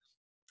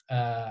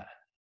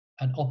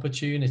an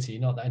opportunity,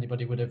 not that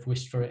anybody would have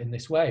wished for it in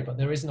this way, but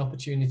there is an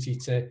opportunity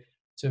to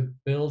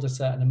build a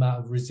certain amount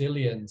of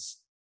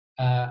resilience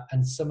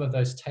and some of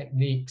those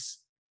techniques,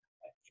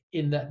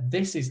 in that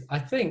this is, I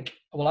think,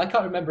 well, I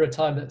can't remember a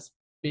time that's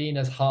been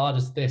as hard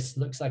as this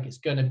looks like it's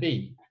going to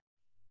be,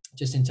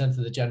 just in terms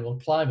of the general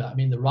climate. I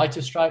mean, the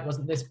writer's strike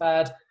wasn't this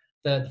bad.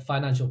 The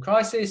financial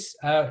crisis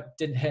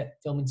didn't hit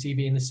film and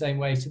TV in the same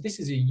way. So this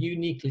is a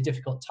uniquely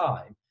difficult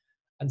time.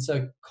 And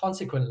so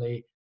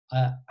consequently,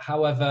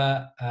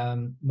 however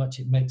much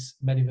it makes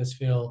many of us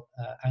feel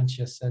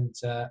anxious and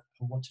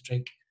want to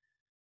drink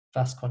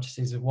vast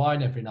quantities of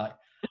wine every night,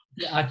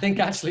 I think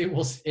actually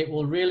it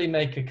will really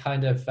make a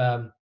kind of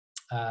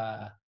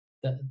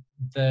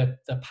the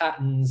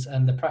patterns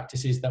and the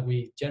practices that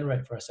we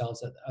generate for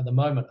ourselves at the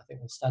moment, I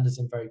think will stand us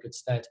in very good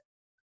stead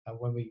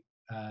when we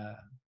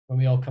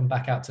all come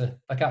back out to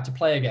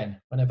play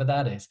again, whenever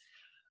that is.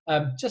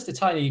 Just a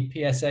tiny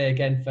PSA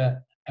again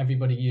for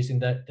everybody using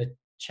the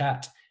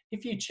chat.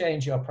 If you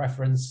change your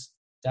preference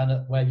down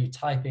at where you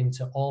type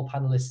into all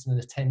panelists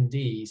and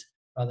attendees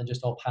rather than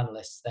just all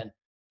panelists, then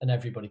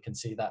everybody can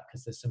see that,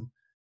 because there's some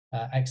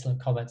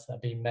excellent comments that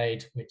are being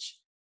made, which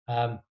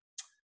I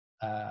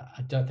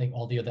don't think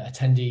all the other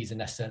attendees are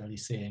necessarily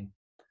seeing.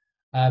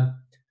 And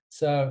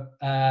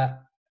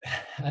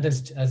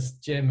as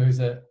Jim, who's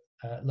a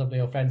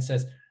lovely old friend,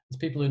 says, there's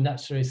people who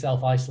naturally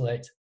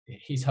self-isolate.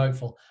 He's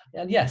hopeful.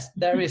 And yes,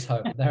 there is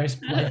hope. There is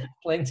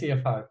plenty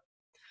of hope.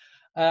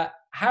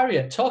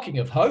 Harriet, talking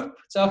of hope,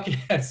 talking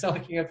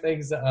of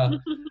things that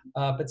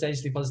are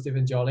potentially positive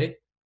and jolly.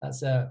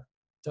 That's a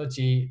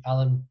dodgy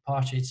Alan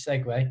Partridge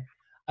segue.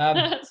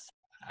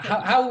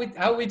 How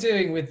are we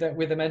doing with the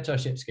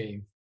mentorship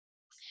scheme?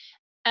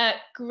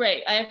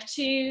 Great. I have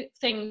two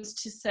things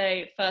to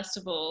say. First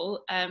of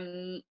all,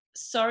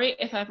 sorry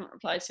if I haven't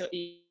replied to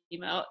your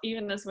email,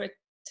 even as we're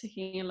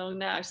ticking along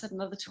now. I've said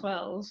another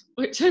 12,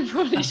 which I'm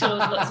probably sure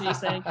there's lots of you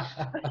saying.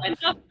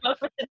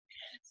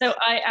 So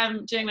I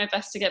am doing my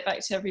best to get back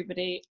to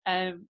everybody.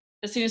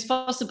 as soon as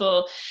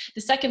possible.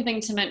 The second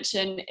thing to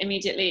mention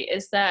immediately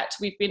is that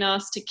we've been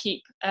asked to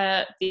keep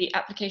the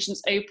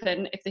applications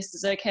open, if this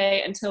is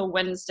okay, until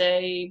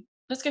Wednesday.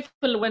 Let's go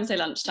for Wednesday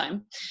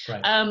lunchtime.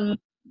 Right.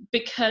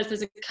 Because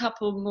there's a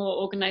couple more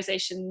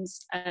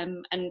organisations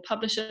and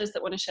publishers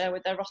that want to share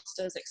with their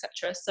rosters,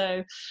 etc.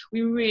 So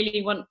we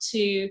really want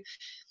to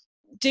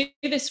do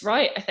this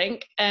right, I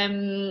think,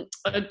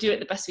 or do it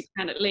the best we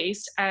can at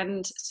least.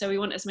 And so we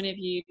want as many of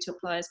you to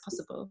apply as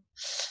possible.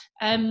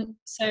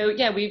 So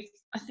yeah,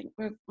 I think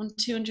we're on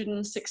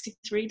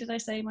 263, did I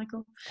say,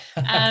 Michael?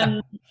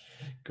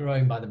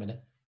 Growing by the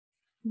minute.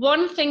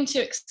 One thing to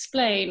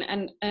explain,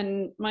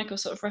 and Michael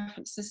sort of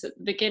referenced this at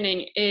the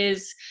beginning,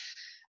 is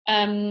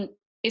how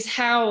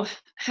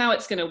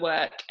it's going to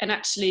work. And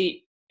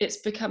actually it's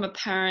become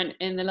apparent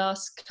in the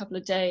last couple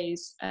of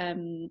days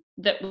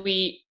that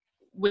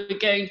we're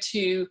going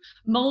to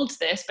mold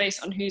this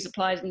based on who's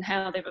applied and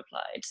how they've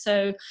applied.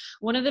 So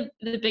one of the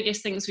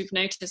biggest things we've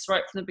noticed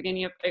right from the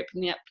beginning of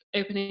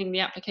opening the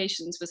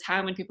applications was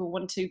how many people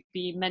want to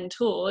be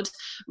mentored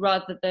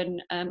rather than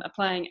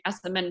applying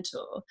as a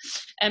mentor.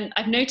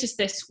 I've noticed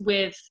this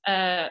with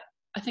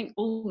I think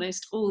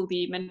almost all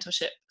the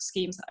mentorship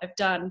schemes that I've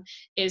done,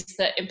 is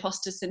that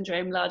imposter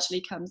syndrome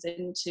largely comes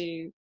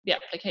into the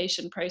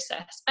application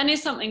process, and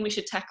is something we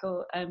should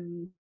tackle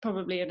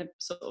probably in a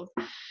sort of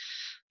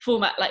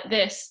format like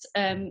this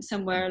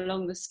somewhere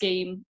along the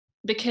scheme,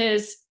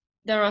 because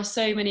there are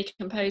so many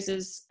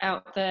composers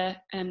out there,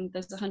 and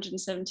there's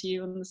 170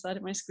 on the side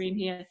of my screen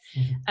here,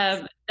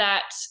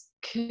 that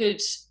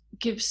could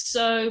give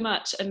so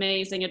much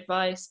amazing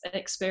advice and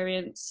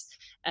experience,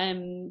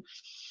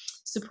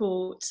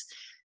 support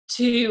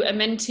to a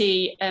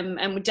mentee,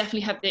 and would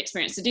definitely have the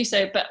experience to do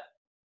so, but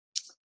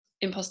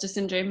imposter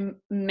syndrome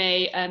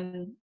may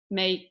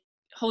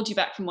hold you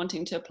back from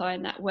wanting to apply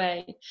in that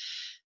way.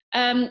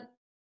 And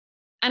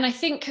I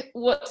think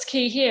what's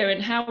key here,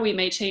 and how we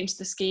may change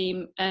the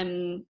scheme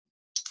to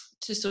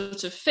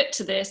sort of fit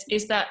to this,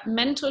 is that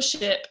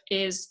mentorship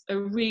is a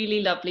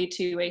really lovely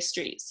two-way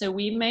street. So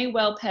we may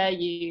well pair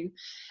you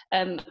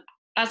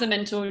as a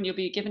mentor, and you'll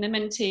be given a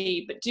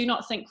mentee, but do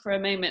not think for a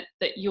moment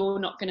that you're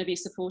not going to be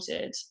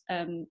supported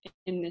in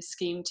this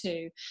scheme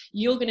too.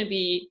 You're going to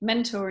be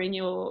mentoring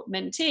your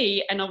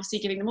mentee, and obviously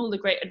giving them all the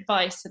great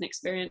advice and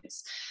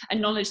experience and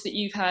knowledge that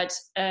you've had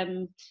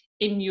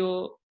in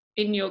your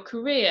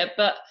career,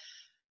 but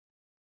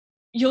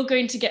you're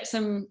going to get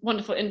some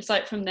wonderful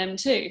insight from them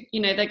too.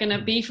 You know, they're going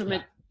to be from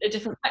a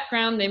different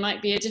background, they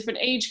might be a different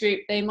age group,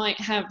 they might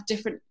have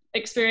different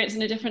experience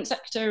in a different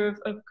sector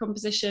of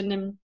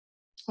composition,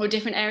 or a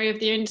different area of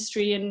the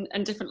industry,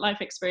 and different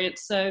life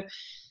experience. So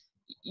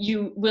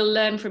you will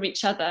learn from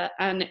each other,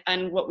 and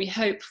what we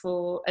hope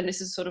for, and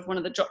this is sort of one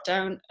of the drop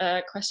down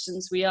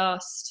questions we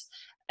asked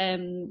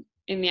in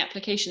the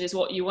application, is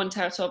what you want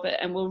out of it,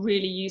 and we'll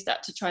really use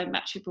that to try and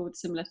match people with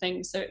similar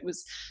things. So it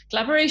was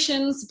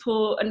collaboration,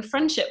 support, and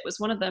friendship was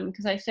one of them,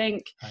 because I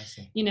think,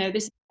 you know,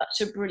 this is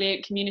such a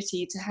brilliant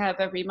community to have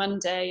every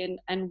Monday,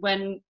 and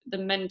when the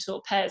mentor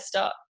pairs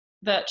start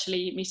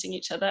virtually meeting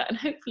each other, and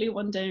hopefully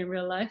one day in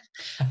real life,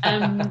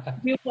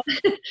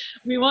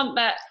 we want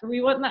that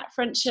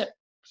friendship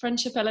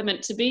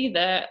element to be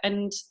there.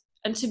 And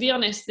to be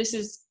honest,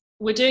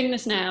 we're doing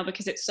this now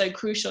because it's so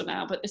crucial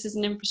now, but this is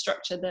an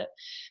infrastructure that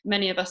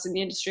many of us in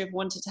the industry have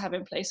wanted to have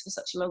in place for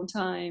such a long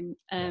time.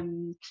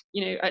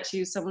 You know,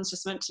 actually someone's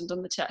just mentioned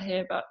on the chat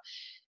here about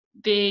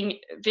being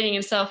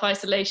in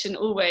self-isolation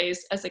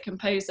always as a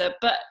composer,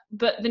 but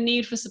the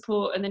need for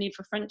support and the need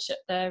for friendship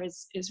there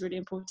is really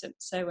important.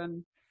 So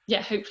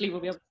yeah, hopefully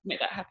we'll be able to make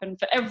that happen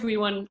for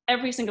everyone,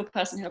 every single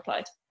person who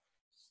applied.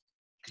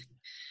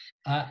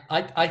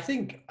 I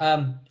think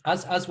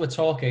as we're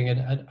talking,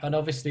 and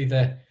obviously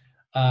the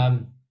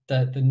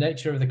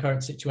nature of the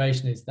current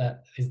situation is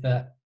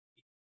that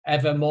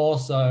ever more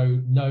so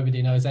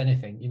nobody knows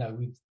anything. You know,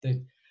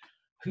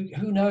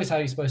 who knows how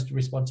you're supposed to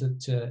respond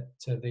to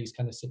these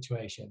kind of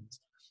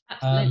situations.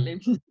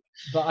 Absolutely.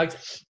 But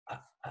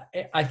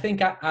I think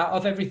out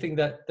of everything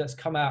that's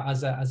come out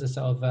as a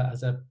sort of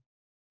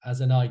as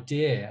an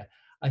idea,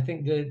 I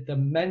think the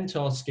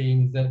mentor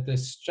scheme, the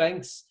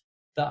strengths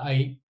that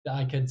I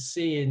can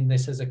see in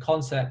this as a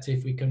concept,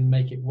 if we can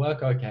make it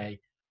work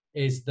okay,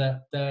 is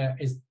that there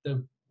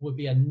would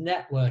be a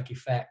network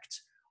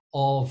effect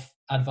of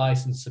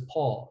advice and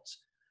support.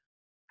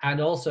 And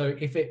also,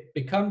 if it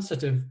becomes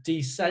sort of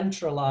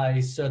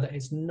decentralized, so that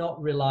it's not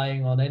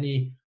relying on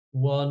any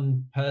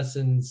one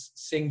person's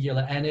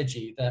singular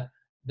energy, that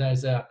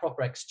there's a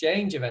proper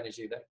exchange of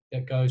energy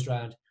that goes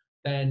around,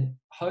 then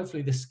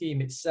hopefully the scheme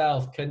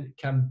itself can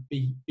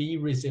be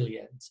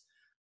resilient.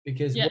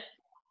 Because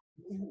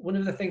one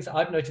of the things that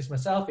I've noticed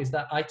myself is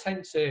that I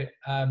tend to,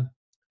 I'm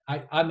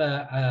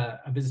a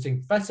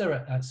visiting professor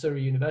at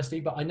Surrey University,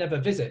 but I never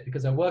visit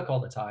because I work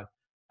all the time.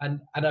 And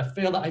I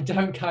feel that I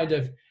don't kind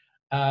of,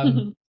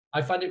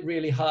 I find it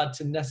really hard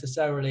to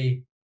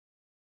necessarily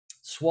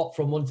swap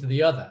from one to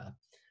the other,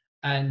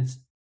 and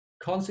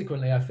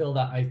consequently, I feel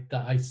that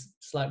I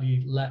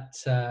slightly let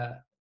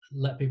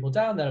people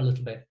down there a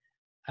little bit.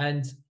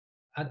 And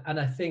and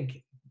I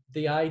think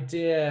the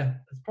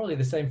idea is probably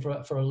the same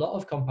for a lot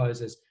of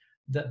composers,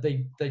 that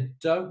they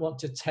don't want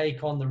to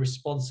take on the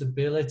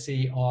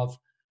responsibility of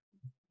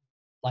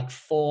like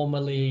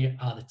formally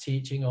either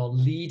teaching or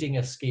leading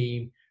a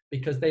scheme,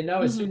 because they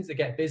know as soon as they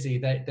get busy,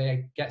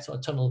 they get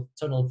sort of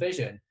tunnel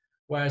vision.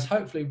 Whereas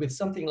hopefully with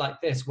something like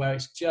this, where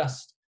it's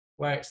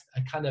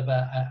a kind of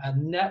a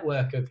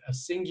network of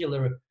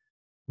singular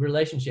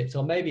relationships,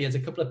 or maybe as a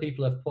couple of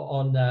people have put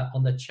on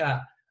the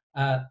chat,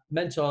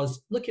 mentors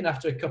looking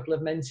after a couple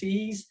of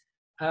mentees.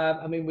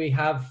 I mean, we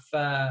have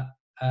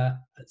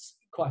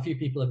quite a few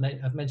people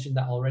have mentioned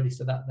that already,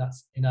 so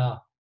that's in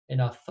our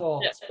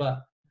thoughts. Yeah.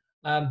 But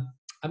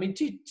I mean,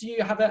 do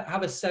you have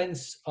a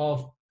sense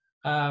of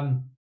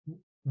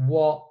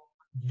what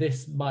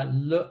this might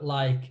look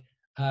like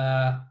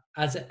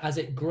as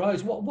it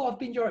grows? What have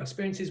been your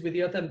experiences with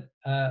the other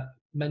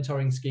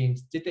mentoring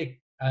schemes? Did they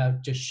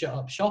just shut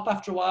up shop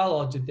after a while,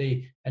 or did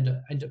they end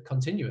up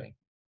continuing?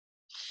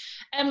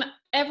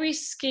 Every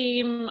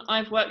scheme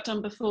I've worked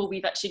on before,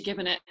 we've actually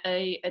given it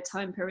a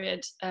time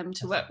period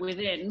to work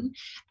within,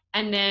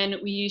 and then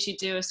we usually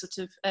do a sort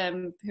of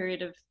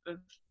period of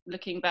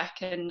looking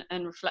back and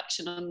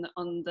reflection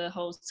on the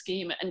whole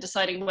scheme and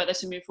deciding whether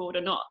to move forward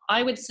or not.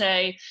 I would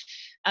say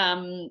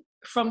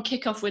from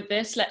kickoff with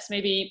this, let's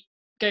maybe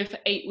go for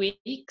 8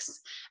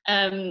 weeks,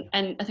 and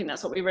I think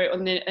that's what we wrote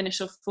on the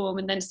initial form,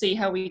 and then see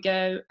how we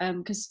go,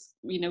 because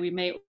we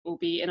may all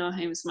be in our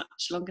homes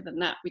much longer than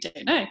that, we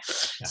don't know.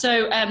 Yeah.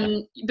 So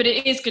but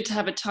it is good to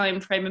have a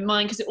time frame in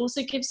mind, because it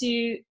also gives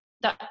you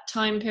that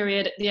time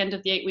period at the end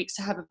of the 8 weeks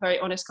to have a very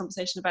honest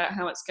conversation about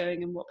how it's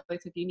going and what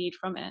both of you need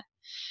from it.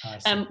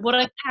 What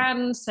I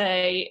can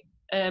say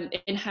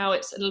in how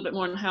it's a little bit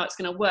more on how it's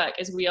going to work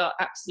is we are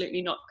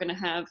absolutely not going to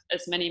have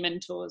as many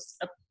mentors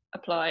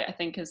apply, I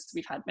think, as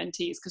we've had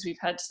mentees, because we've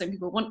had some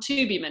people want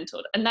to be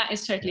mentored, and that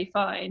is totally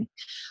fine.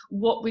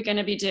 What we're going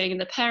to be doing in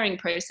the pairing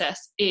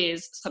process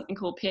is something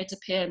called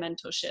peer-to-peer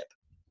mentorship,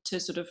 to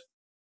sort of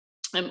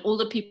all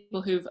the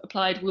people who've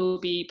applied will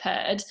be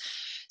paired.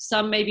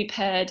 Some may be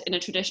paired in a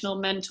traditional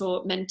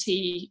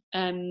mentor-mentee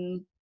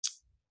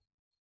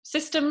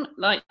system,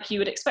 like you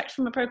would expect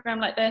from a program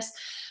like this,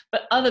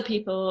 but other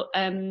people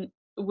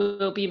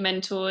will be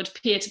mentored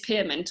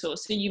peer-to-peer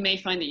mentors. So you may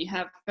find that you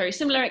have very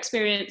similar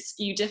experience.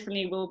 You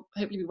definitely will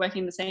hopefully be working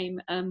in the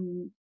same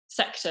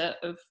sector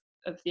of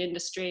the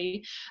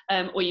industry,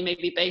 or you may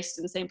be based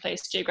in the same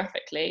place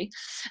geographically.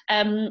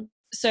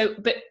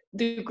 But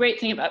the great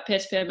thing about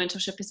peer-to-peer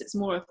mentorship is it's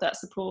more of that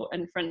support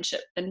and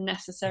friendship than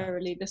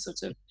necessarily the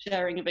sort of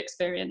sharing of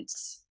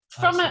experience.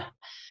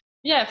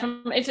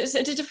 It's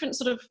a different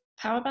sort of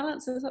power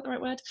balance, is that the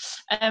right word?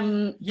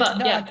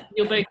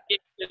 You'll both be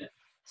able to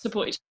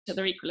support each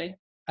other equally.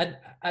 And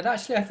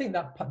actually, I think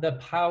that the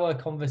power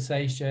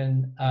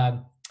conversation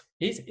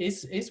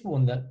is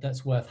one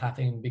that's worth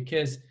having,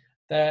 because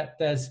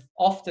there's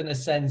often a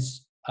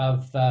sense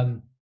of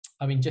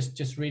I mean,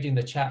 just reading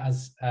the chat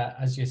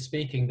as you're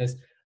speaking,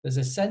 there's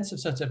a sense of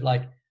sort of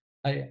like,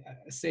 I've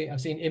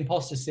seen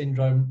imposter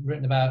syndrome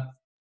written about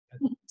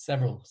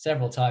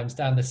several times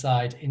down the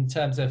side, in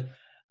terms of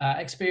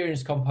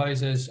experienced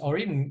composers, or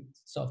even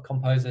sort of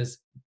composers,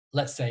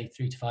 let's say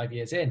 3 to 5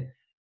 years in,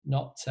 who've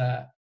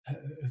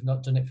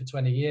not done it for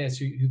 20 years,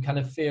 who kind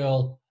of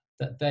feel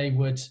that they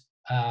would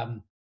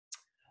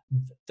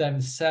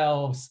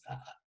themselves,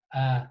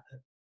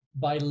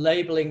 by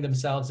labeling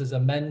themselves as a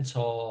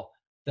mentor,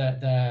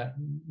 they're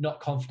not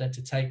confident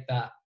to take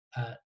that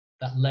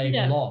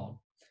label on.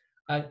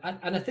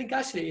 And I think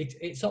actually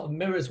it sort of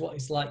mirrors what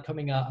it's like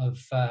coming out of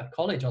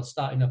college or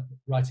starting up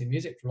writing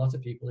music for a lot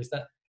of people, is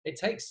that it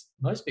takes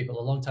most people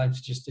a long time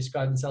to just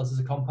describe themselves as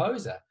a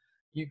composer.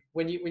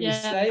 When you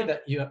say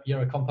that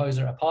you're a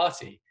composer at a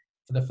party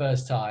for the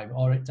first time,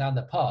 or down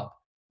the pub,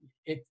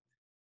 it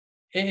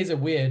is a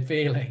weird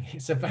feeling.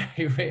 It's a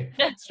very weird,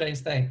 strange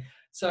thing.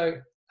 So,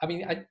 I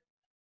mean,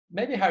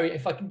 maybe Harriet,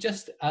 if I can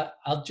just,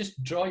 I'll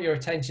just draw your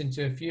attention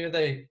to a few of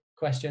the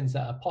questions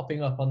that are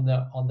popping up on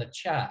the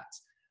chat.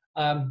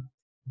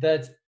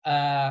 That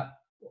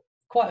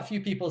quite a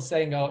few people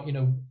saying,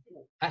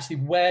 actually,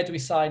 where do we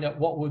sign up?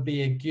 What would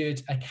be a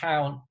good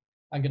account?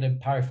 I'm going to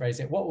paraphrase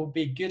it. What would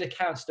be good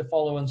accounts to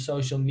follow on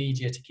social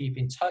media to keep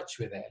in touch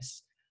with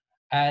this?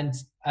 And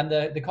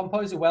the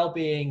composer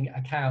wellbeing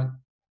account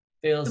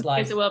feels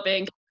like composer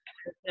wellbeing.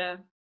 Yeah.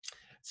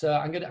 So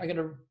I'm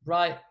gonna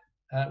write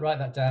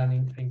that down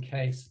in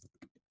case.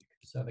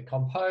 So the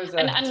composer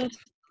and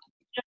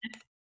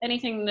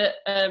anything that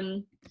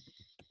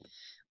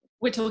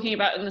we're talking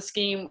about in the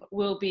scheme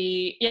will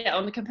be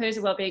on the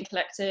Composer Wellbeing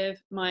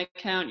Collective, my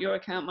account, your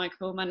account,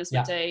 Michael,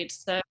 Management Aid.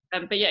 So,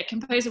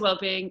 Composer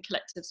Wellbeing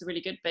Collective is a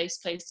really good base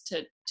place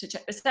to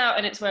check this out,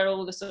 and it's where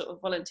all the sort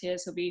of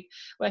volunteers who'll be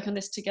working on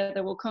this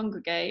together will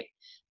congregate.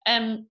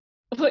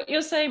 What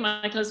you're saying,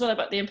 Michael, as well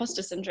about the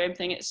imposter syndrome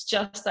thing, it's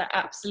just that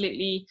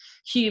absolutely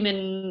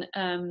human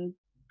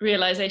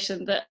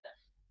realization that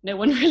no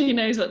one really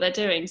knows what they're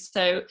doing.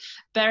 So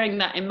bearing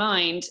that in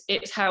mind,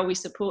 it's how we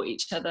support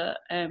each other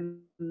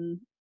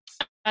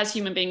as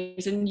human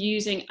beings, and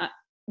using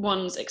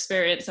one's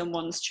experience and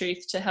one's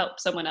truth to help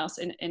someone else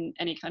in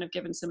any kind of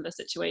given similar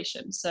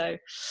situation. So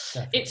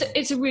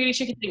it's a really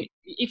tricky thing.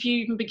 If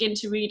you can begin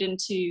to read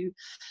into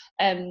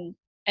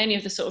any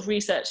of the sort of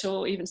research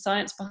or even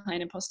science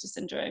behind imposter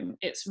syndrome,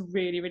 it's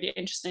really, really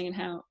interesting in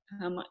how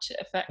much it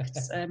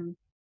affects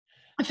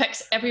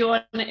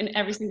everyone in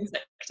every single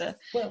sector.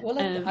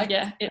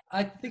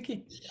 I think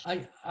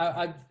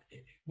it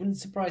wouldn't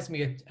surprise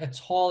me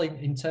at all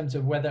in terms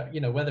of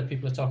whether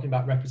people are talking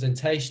about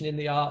representation in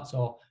the arts,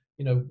 or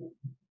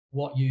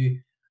what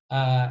it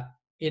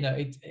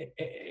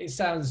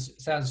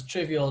sounds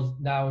trivial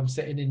now. I'm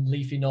sitting in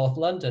leafy North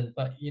London,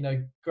 but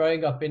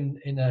growing up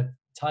in a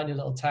tiny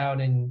little town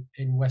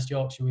in West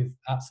Yorkshire with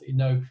absolutely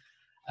no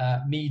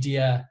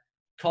media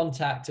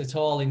contact at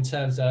all, in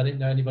terms of I didn't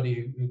know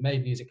anybody who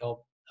made music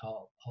or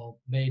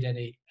made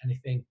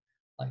anything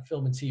like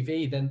film and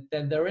TV,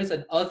 then there is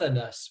an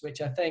otherness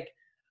which I think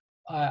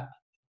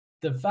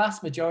the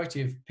vast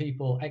majority of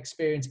people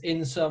experience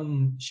in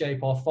some shape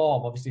or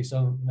form. Obviously,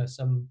 some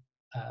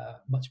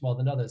much more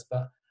than others,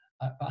 but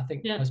I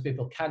think most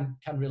people can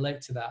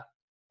relate to that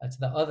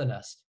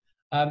otherness.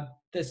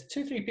 There's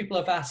 2-3 people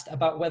have asked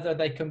about whether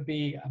they can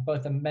be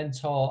both a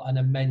mentor and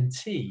a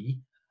mentee.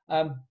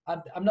 I'm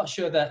not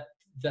sure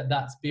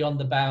that's beyond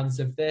the bounds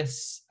of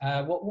this.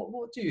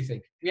 What do you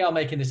think? We are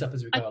making this up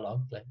as we go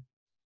along, Glenn.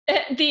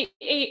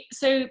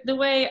 So the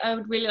way I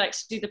would really like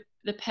to do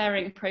the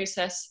pairing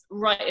process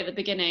right at the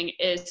beginning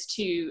is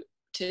to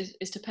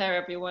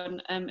pair everyone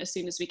as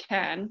soon as we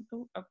can.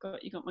 Oh,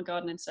 you got my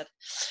garden instead.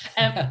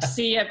 Pair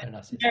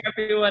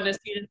everyone as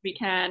soon as we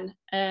can,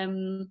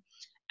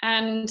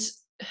 and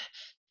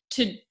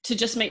to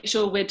just make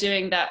sure we're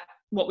doing that,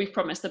 what we've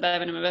promised, the bare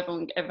minimum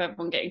of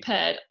everyone getting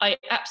paired. I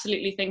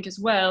absolutely think as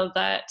well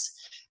that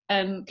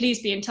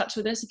please be in touch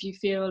with us if you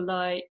feel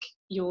like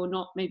you're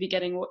not maybe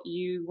getting what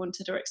you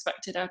wanted or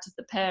expected out of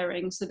the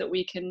pairing, so that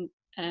we can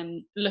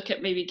look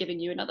at maybe giving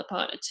you another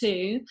partner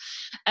too.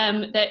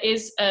 There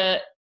is a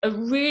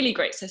really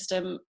great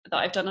system that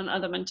I've done on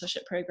other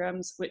mentorship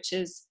programs, which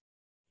is,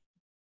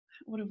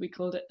 what have we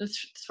called it? The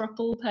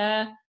thruple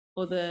pair,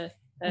 or the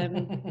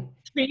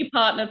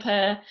 3-partner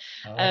pair,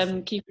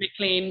 keeping it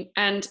clean.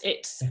 And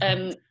it's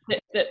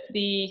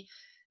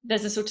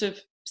there's a sort of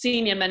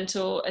senior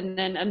mentor, and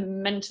then a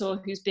mentor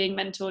who's being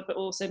mentored but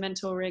also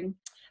mentoring.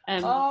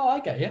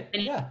 I get you.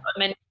 Yeah.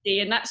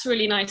 Mentee, and that's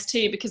really nice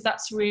too, because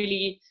that's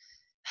really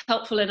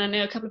helpful. And I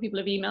know a couple of people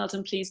have emailed,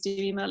 and please do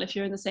email if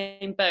you're in the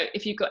same boat.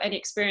 If you've got any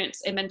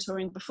experience in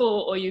mentoring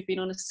before, or you've been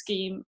on a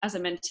scheme as a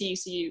mentee,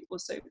 so you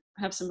also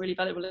have some really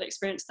valuable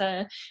experience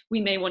there, we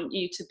may want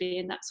you to be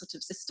in that sort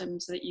of system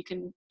so that you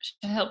can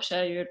help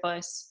share your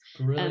advice.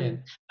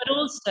 Brilliant. But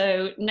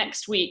also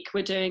next week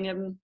we're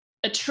doing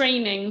a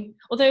training,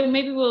 although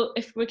maybe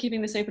if we're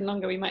keeping this open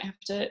longer, we might have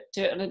to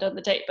do it on another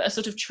date, but a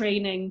sort of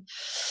training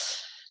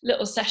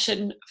little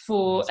session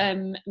for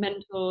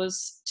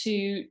mentors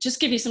to just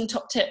give you some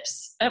top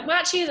tips. Well,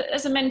 actually,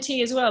 as a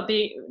mentee as well,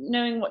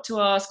 knowing what to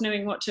ask,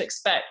 knowing what to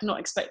expect, not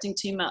expecting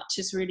too much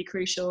is really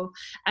crucial.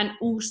 And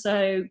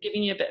also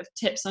giving you a bit of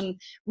tips on,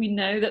 we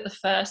know that the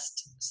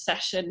first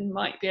session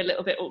might be a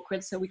little bit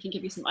awkward, so we can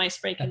give you some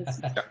icebreakers,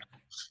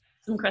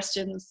 some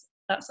questions,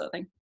 that sort of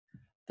thing.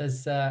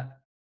 There's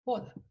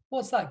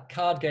what's that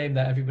card game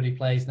that everybody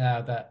plays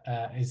now that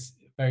is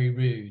very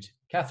rude?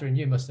 Catherine,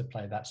 you must have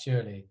played that,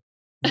 surely.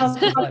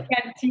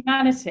 Against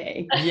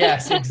Humanity.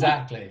 Yes,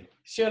 exactly.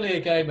 Surely a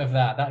game of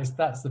that. That's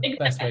the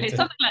best way to.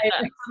 Something like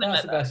that.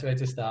 That's the best way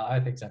to start. I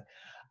think so.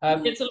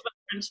 It's all about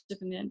friendship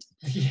in the end.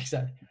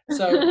 Exactly.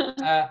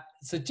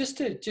 So just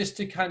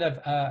to kind of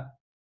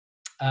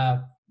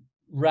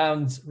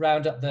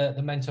round up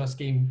the mentor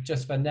scheme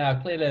just for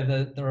now. Clearly,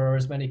 there are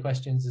as many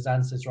questions as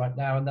answers right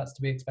now, and that's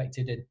to be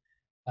expected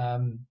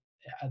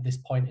at this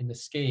point in the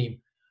scheme.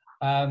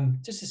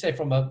 Just to say,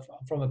 from a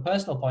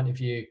personal point of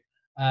view,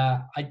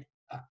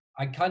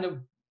 I kind of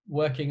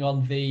working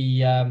on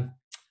the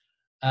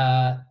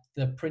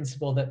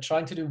principle that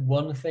trying to do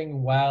one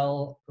thing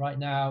well right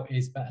now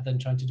is better than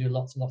trying to do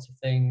lots and lots of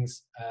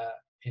things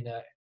in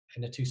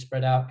a too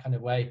spread out kind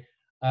of way.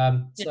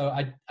 So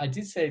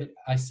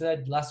I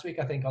said last week,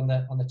 I think on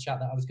the chat,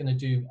 that I was going to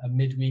do a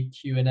midweek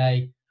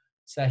Q&A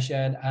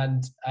session,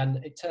 and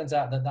it turns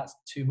out that that's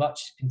too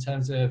much in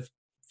terms of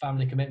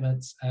family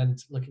commitments and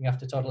looking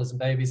after toddlers and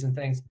babies and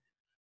things.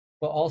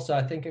 But also,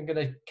 I think I'm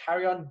going to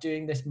carry on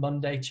doing this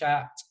Monday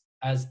chat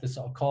as the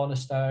sort of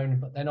cornerstone,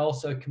 but then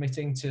also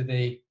committing to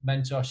the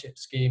mentorship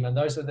scheme. And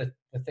those are the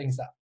things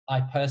that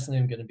I personally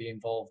am going to be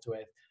involved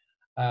with.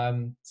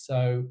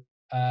 So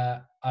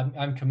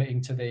I'm committing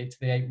to the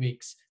 8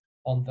 weeks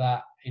on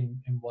that in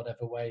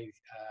whatever way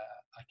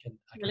I can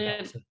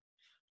help.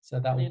 So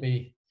that will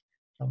be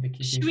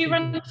keeping. Should we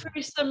run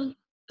through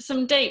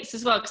some dates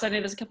as well? Because I know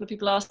there's a couple of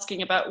people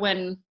asking about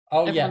when.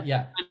 Oh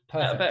yeah,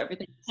 perfect. About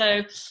everything.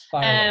 So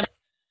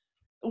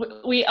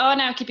we are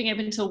now keeping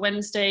open until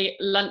Wednesday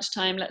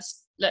lunchtime.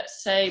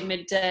 Let's say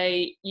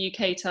midday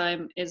UK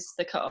time is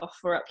the cutoff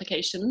for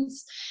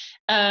applications,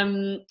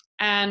 and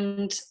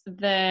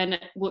then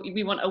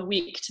we want a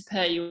week to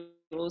pair you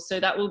so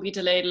that will be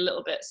delayed a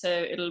little bit. So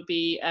it'll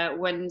be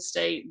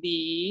Wednesday,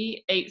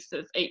 the 8th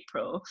of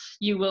April.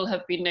 You will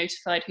have been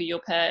notified who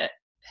your pair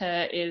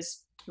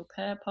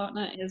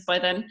partner is by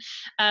then.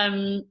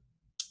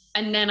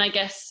 And then I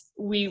guess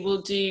we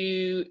will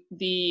do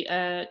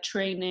the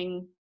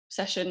training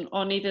session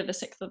on either the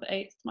 6th or the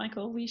 8th.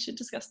 Michael, we should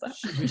discuss that.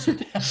 We should.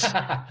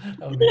 That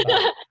would be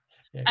fun.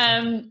 Yeah,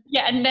 exactly.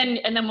 Yeah,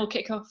 and then we'll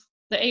kick off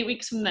the 8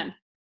 weeks from then.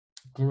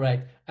 Great.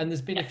 And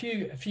there's been a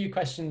few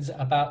questions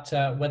about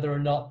whether or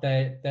not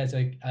there's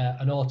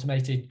an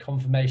automated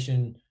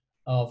confirmation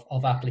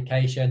of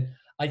application.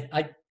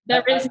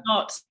 There is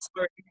not.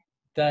 Sorry,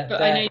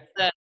 but I know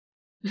that.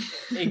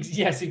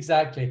 Yes,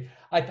 exactly.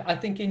 I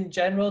think in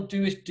general,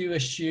 do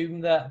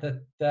assume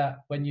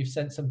that when you've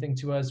sent something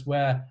to us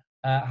where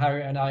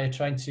Harriet and I are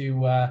trying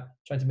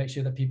to make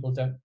sure that people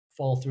don't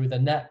fall through the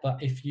net.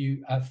 But if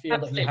you feel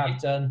that you have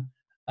done,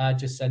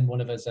 just send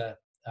one of us a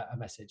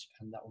message,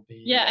 and that will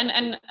be. Yeah,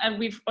 and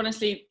we've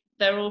honestly,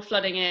 they're all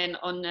flooding in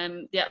on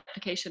the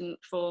application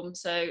form.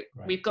 So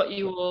we've got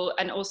you all,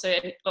 and also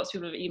lots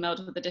of people have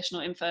emailed with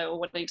additional info or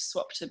wanting to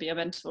swap to be a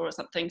mentor or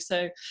something.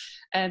 So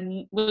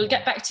we'll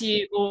get back to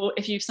you, or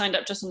if you've signed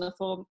up just on the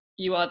form,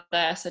 you are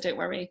there, so don't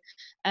worry.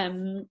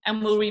 And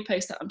we'll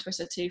repost that on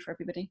Twitter too for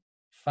everybody.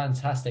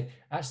 Fantastic.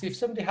 Actually, if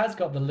somebody has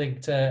got the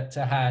link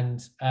to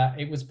hand,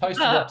 it was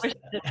posted up. It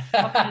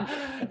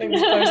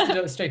was posted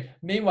up the stream.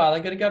 Meanwhile,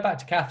 I'm going to go back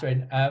to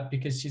Catherine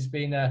because she's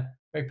been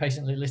very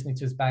patiently listening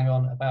to us bang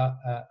on about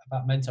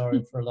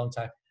mentoring for a long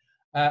time.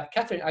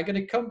 Catherine, I'm going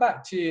to come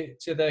back to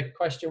the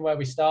question where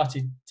we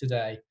started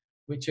today,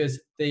 which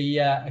is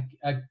the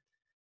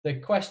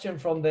question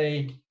from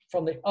the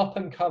up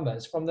and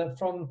comers,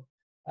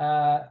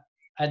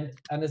 and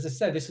as I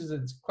said, this was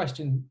a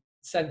question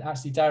sent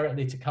actually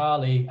directly to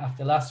Carly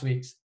after last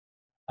week's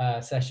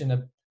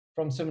session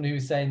from someone who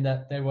was saying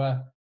that they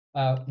were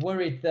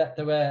worried that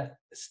they were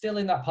still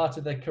in that part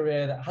of their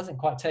career that hasn't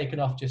quite taken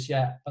off just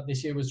yet, but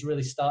this year was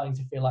really starting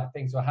to feel like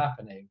things were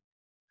happening.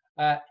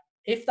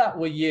 If that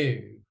were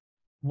you,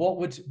 what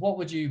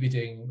would you be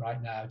doing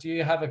right now? Do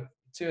you have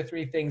two or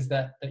three things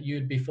that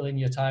you'd be filling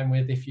your time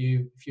with if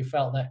you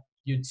felt that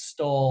you'd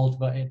stalled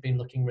but it'd been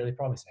looking really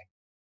promising?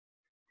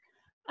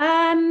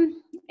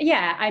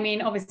 Yeah, I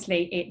mean,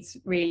 obviously it's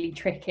really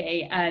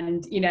tricky,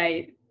 and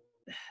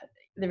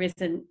there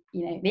isn't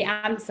the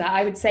answer.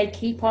 I would say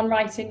keep on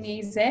writing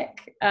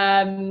music.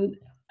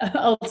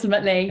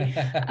 Ultimately,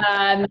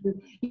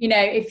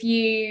 if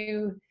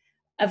you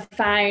have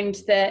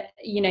found that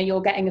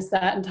you're getting a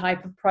certain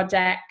type of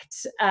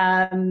project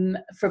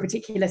for a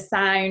particular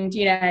sound,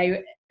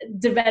 try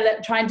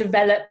and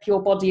develop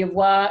your body of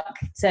work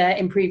to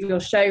improve your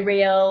show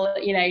reel.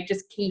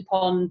 Just keep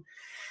on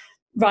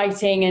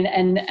writing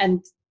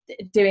and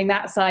doing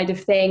that side of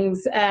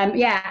things.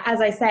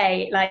 As I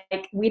say,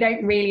 like, we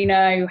don't really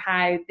know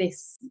how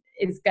this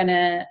is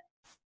gonna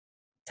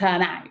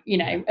turn out.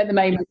 At the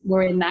moment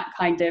we're in that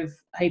kind of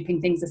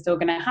hoping things are still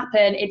going to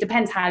happen. It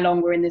depends how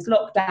long we're in this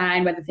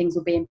lockdown, whether things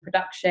will be in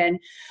production.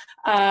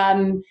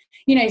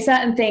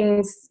 Certain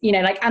things,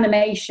 like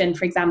animation,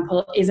 for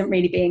example, isn't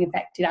really being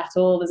affected at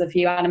all. There's a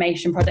few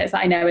animation projects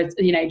that I know is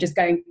just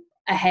going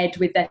ahead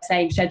with their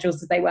same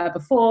schedules as they were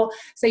before.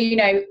 So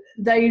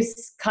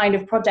those kind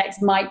of projects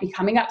might be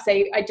coming up. So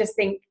I just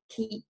think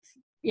keep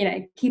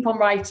on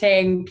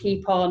writing,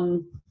 keep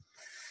on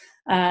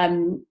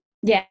kind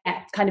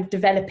of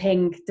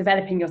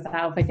developing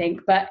yourself, I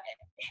think. But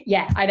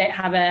I don't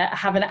have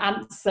an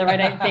answer, I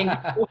don't think,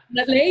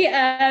 fortunately,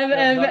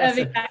 of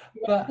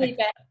exactly what to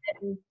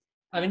do.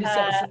 I mean,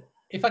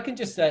 if I can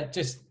just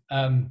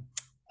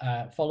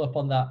follow up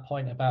on that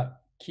point about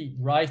keep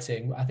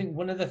writing. I think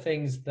one of the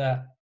things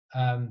that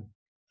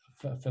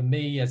for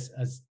me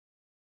has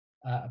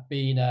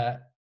been an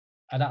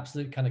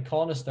absolute kind of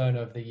cornerstone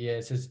over the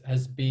years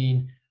has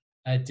been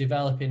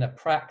developing a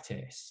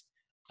practice.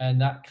 And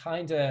that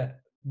kind of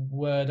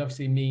word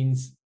obviously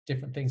means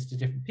different things to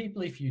different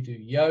people. If you do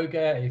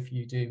yoga, if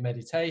you do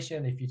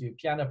meditation, if you do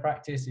piano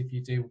practice, if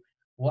you do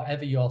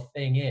whatever your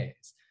thing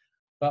is.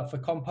 But for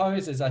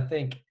composers, I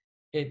think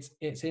it's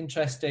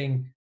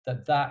interesting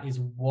that is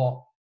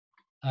what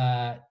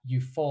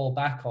you fall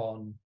back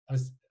on. I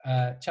was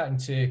chatting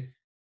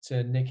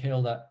to Nick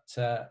Hill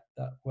that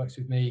works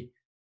with me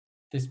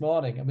this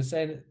morning, and was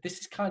saying that this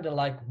is kind of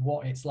like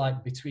what it's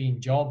like between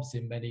jobs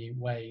in many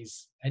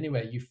ways.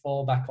 Anyway, you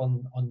fall back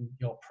on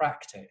your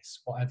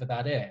practice, whatever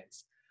that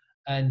is.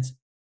 And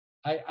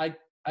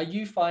are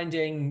you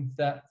finding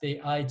that the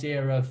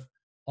idea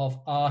of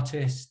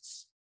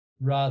artists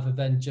rather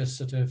than just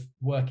sort of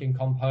working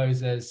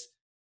composers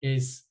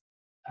is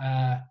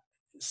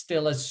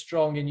still as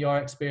strong in your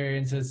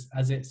experience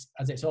as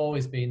it's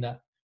always been, that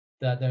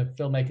the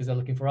filmmakers are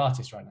looking for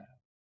artists right now?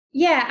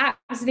 Yeah,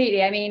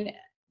 absolutely. I mean,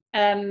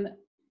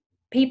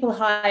 people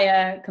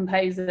hire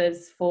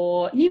composers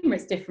for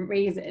numerous different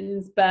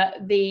reasons, but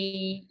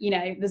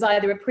there's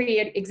either a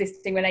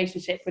pre-existing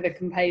relationship with a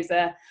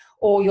composer,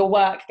 or your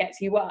work gets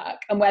you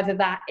work. And whether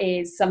that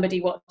is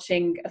somebody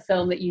watching a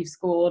film that you've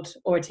scored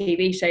or a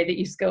TV show that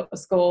you've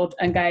scored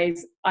and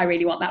goes, I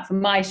really want that for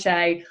my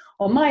show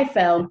or my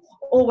film,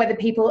 or whether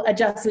people are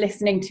just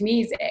listening to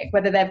music,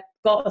 whether they've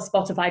got a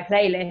Spotify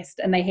playlist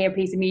and they hear a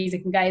piece of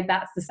music and go,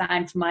 that's the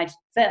sound for my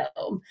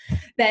film,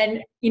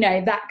 then,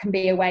 that can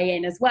be a way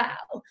in as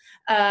well.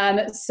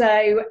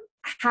 So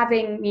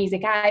having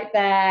music out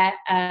there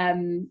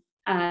and,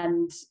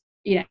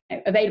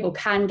 available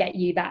can get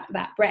you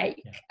that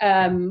break.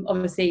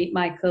 Obviously,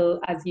 Michael,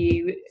 as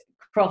you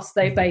cross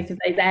both of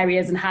those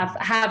areas and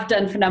have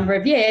done for a number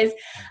of years,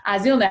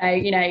 as you'll know,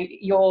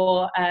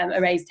 your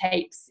Erased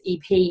Tapes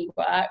EP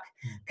work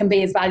can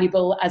be as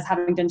valuable as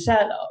having done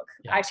Sherlock.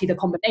 Actually, the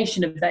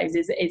combination of those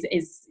is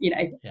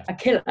a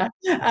killer.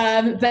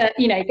 But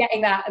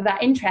getting that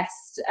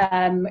interest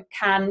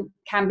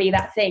can be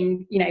that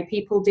thing.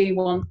 People do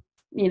want,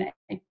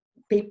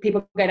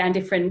 people go down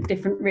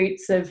different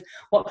routes of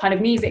what kind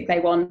of music they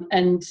want,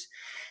 and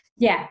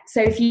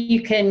so if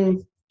you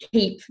can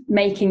keep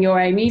making your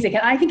own music,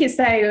 and I think it's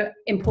so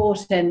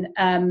important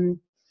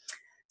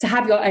to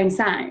have your own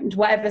sound,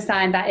 whatever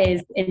sound that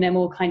is, in a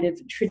more kind of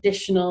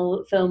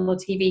traditional film or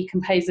TV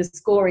composer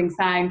scoring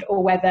sound,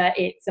 or whether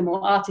it's a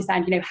more artist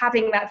sound.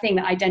 Having that thing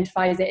that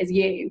identifies it as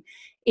you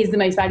is the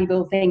most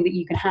valuable thing that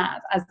you can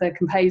have as the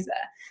composer.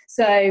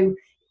 So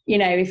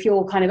if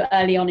you're kind of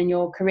early on in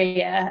your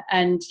career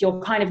and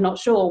you're kind of not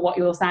sure what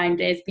your sound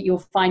is, but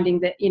you're finding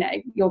that,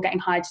 you're getting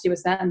hired to do a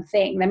certain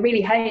thing, then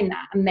really hone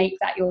that and make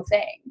that your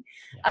thing.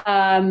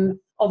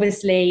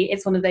 Obviously,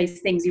 it's one of those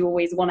things you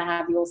always want to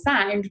have your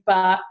sound,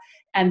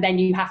 and then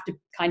you have to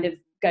kind of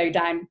go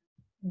down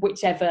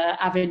whichever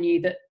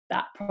avenue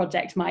that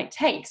project might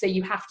take. So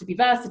you have to be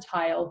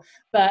versatile,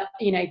 but,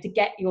 to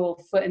get your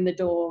foot in the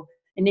door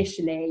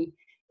initially,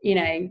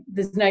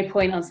 there's no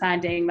point on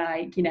sounding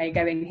like,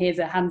 going, here's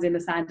a Hans Zimmer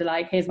sound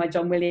alike, here's my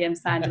John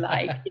Williams sound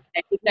alike.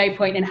 There's no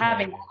point in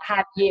having that,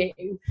 have you.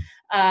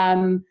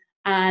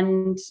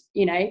 And,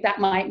 that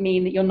might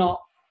mean that you're not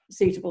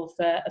suitable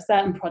for a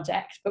certain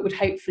project, but would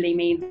hopefully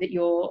mean that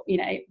you're,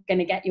 going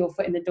to get your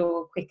foot in the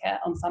door quicker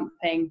on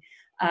something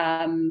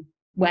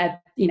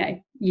where,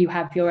 you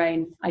have your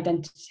own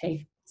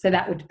identity. So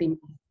that would be my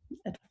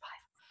advice.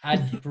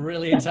 And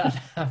brilliant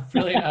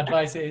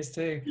advice it is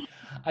too.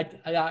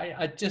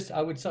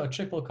 I would sort of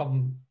triple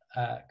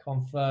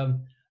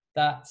confirm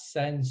that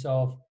sense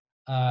of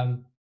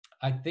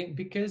I think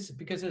because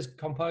as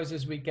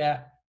composers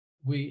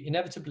we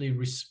inevitably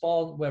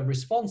respond. We're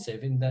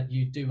responsive in that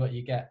you do what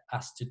you get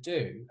asked to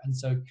do, and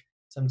so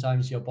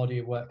sometimes your body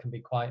of work can be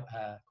quite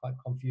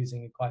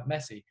confusing and quite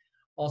messy.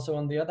 Also,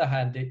 on the other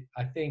hand,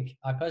 I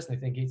personally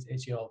think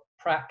it's your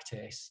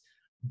practice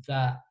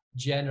that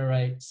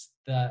generates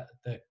the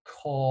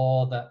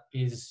core that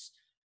is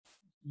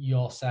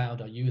your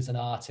sound, or you as an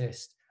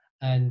artist.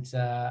 And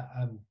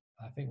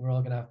I think we're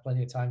all going to have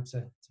plenty of time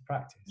to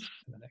practice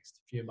for the next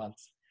few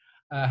months.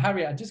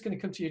 Harriet, I'm just going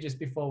to come to you just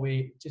before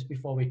we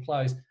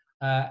close.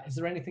 Is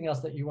there anything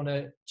else that you want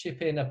to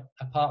chip in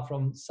apart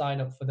from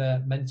sign up for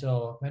the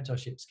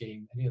mentorship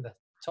scheme? Any other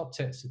top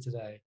tips for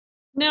today?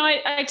 No,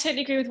 I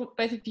totally agree with what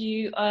both of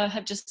you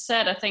have just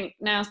said. I think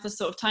now's the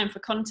sort of time for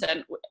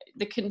content.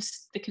 The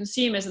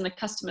consumers and the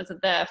customers are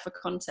there for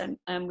content,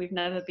 and we've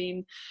never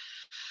been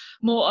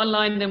more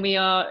online than we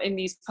are in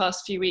these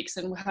past few weeks,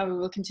 and how we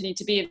will continue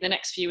to be in the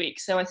next few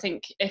weeks. So I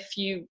think if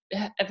you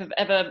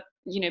ever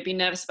be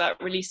nervous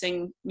about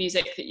releasing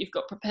music that you've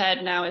got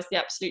prepared, now is the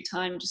absolute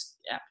time.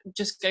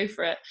 Just go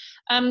for it.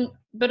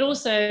 But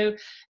also,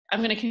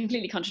 I'm going to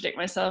completely contradict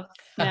myself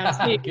now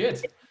too.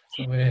 Good.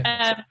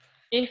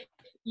 If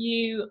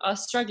you are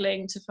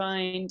struggling to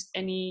find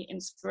any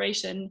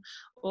inspiration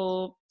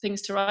or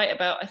things to write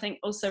about, I think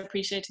also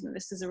appreciating that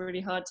this is a really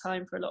hard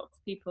time for a lot of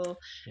people.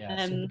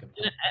 And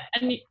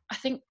I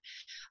think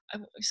I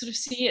sort of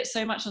see it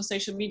so much on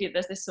social media.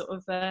 There's this sort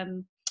of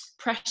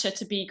pressure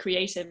to be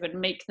creative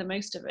and make the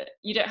most of it.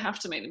 You don't have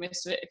to make the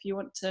most of it. If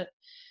you're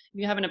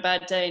having a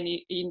bad day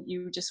and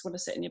you just want to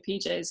sit in your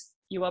PJs,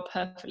 you are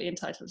perfectly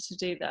entitled to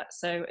do that.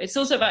 So it's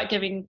also about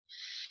giving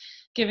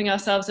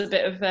ourselves a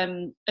bit of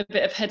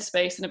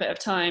headspace and a bit of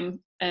time,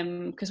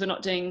 because we're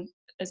not doing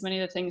as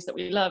many of the things that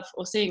we love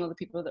or seeing all the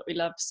people that we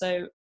love.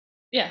 So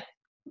it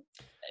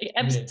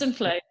ebbs and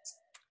flows.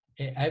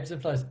 It ebbs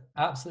and flows.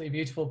 Absolutely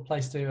beautiful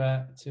place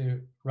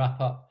to wrap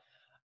up.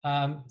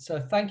 So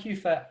thank you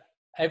for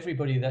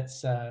everybody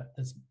that's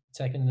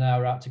taken an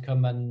hour out to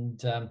come and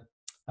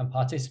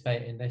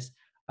participate in this.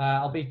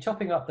 I'll be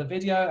chopping up the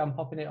video and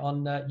popping it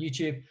on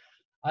YouTube.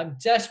 I'm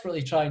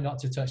desperately trying not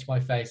to touch my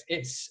face.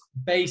 It's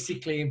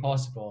basically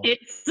impossible.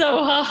 It's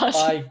so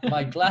hard.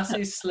 My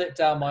glasses slip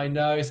down my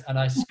nose and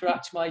I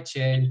scratch my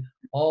chin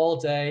all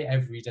day,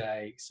 every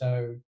day.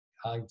 So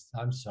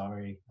I'm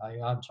sorry.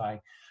 I'm trying.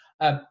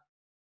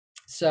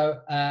 So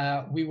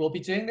we will be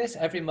doing this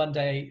every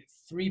Monday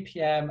 3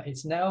 p.m.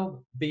 It's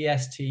now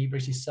BST,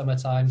 British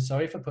Summertime.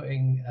 Sorry for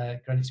putting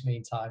Greenwich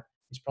Mean Time,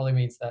 which probably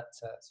means that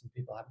some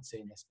people haven't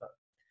seen this, but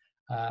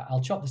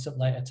I'll chop this up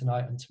later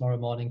tonight and tomorrow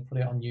morning, put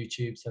it on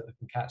YouTube so that we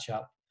can catch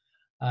up.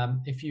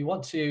 If you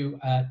want to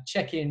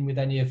check in with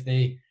any of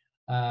the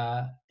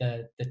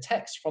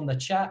text from the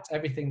chat,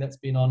 everything that's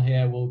been on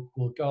here will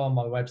go on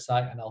my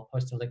website, and I'll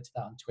post a link to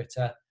that on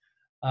Twitter.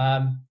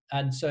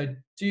 And so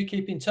do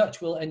keep in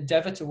touch. We'll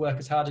endeavour to work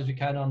as hard as we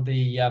can on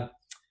the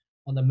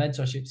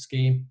mentorship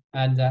scheme,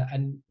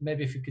 and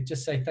maybe if you could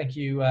just say thank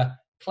you.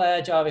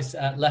 Claire, Jarvis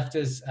left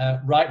us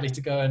rightly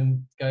to go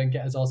and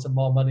get us all some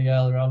more money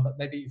earlier on, but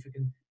maybe if we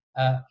can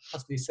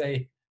possibly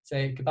say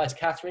goodbye to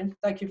Catherine.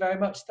 Thank you very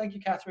much. Thank you,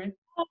 Catherine.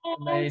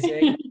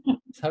 Amazing.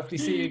 Hopefully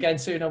see you again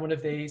soon on one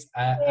of these.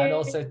 And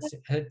also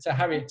to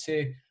Harriet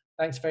too.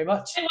 Thanks very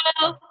much. Stay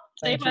well.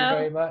 Thank you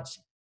very much.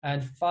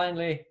 And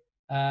finally,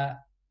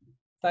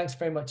 thanks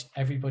very much,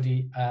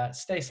 everybody.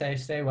 Stay safe,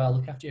 stay well,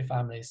 look after your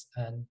families,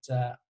 and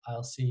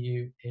I'll see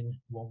you in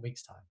 1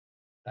 week's time.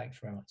 Thanks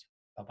very much.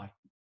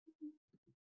 Bye-bye.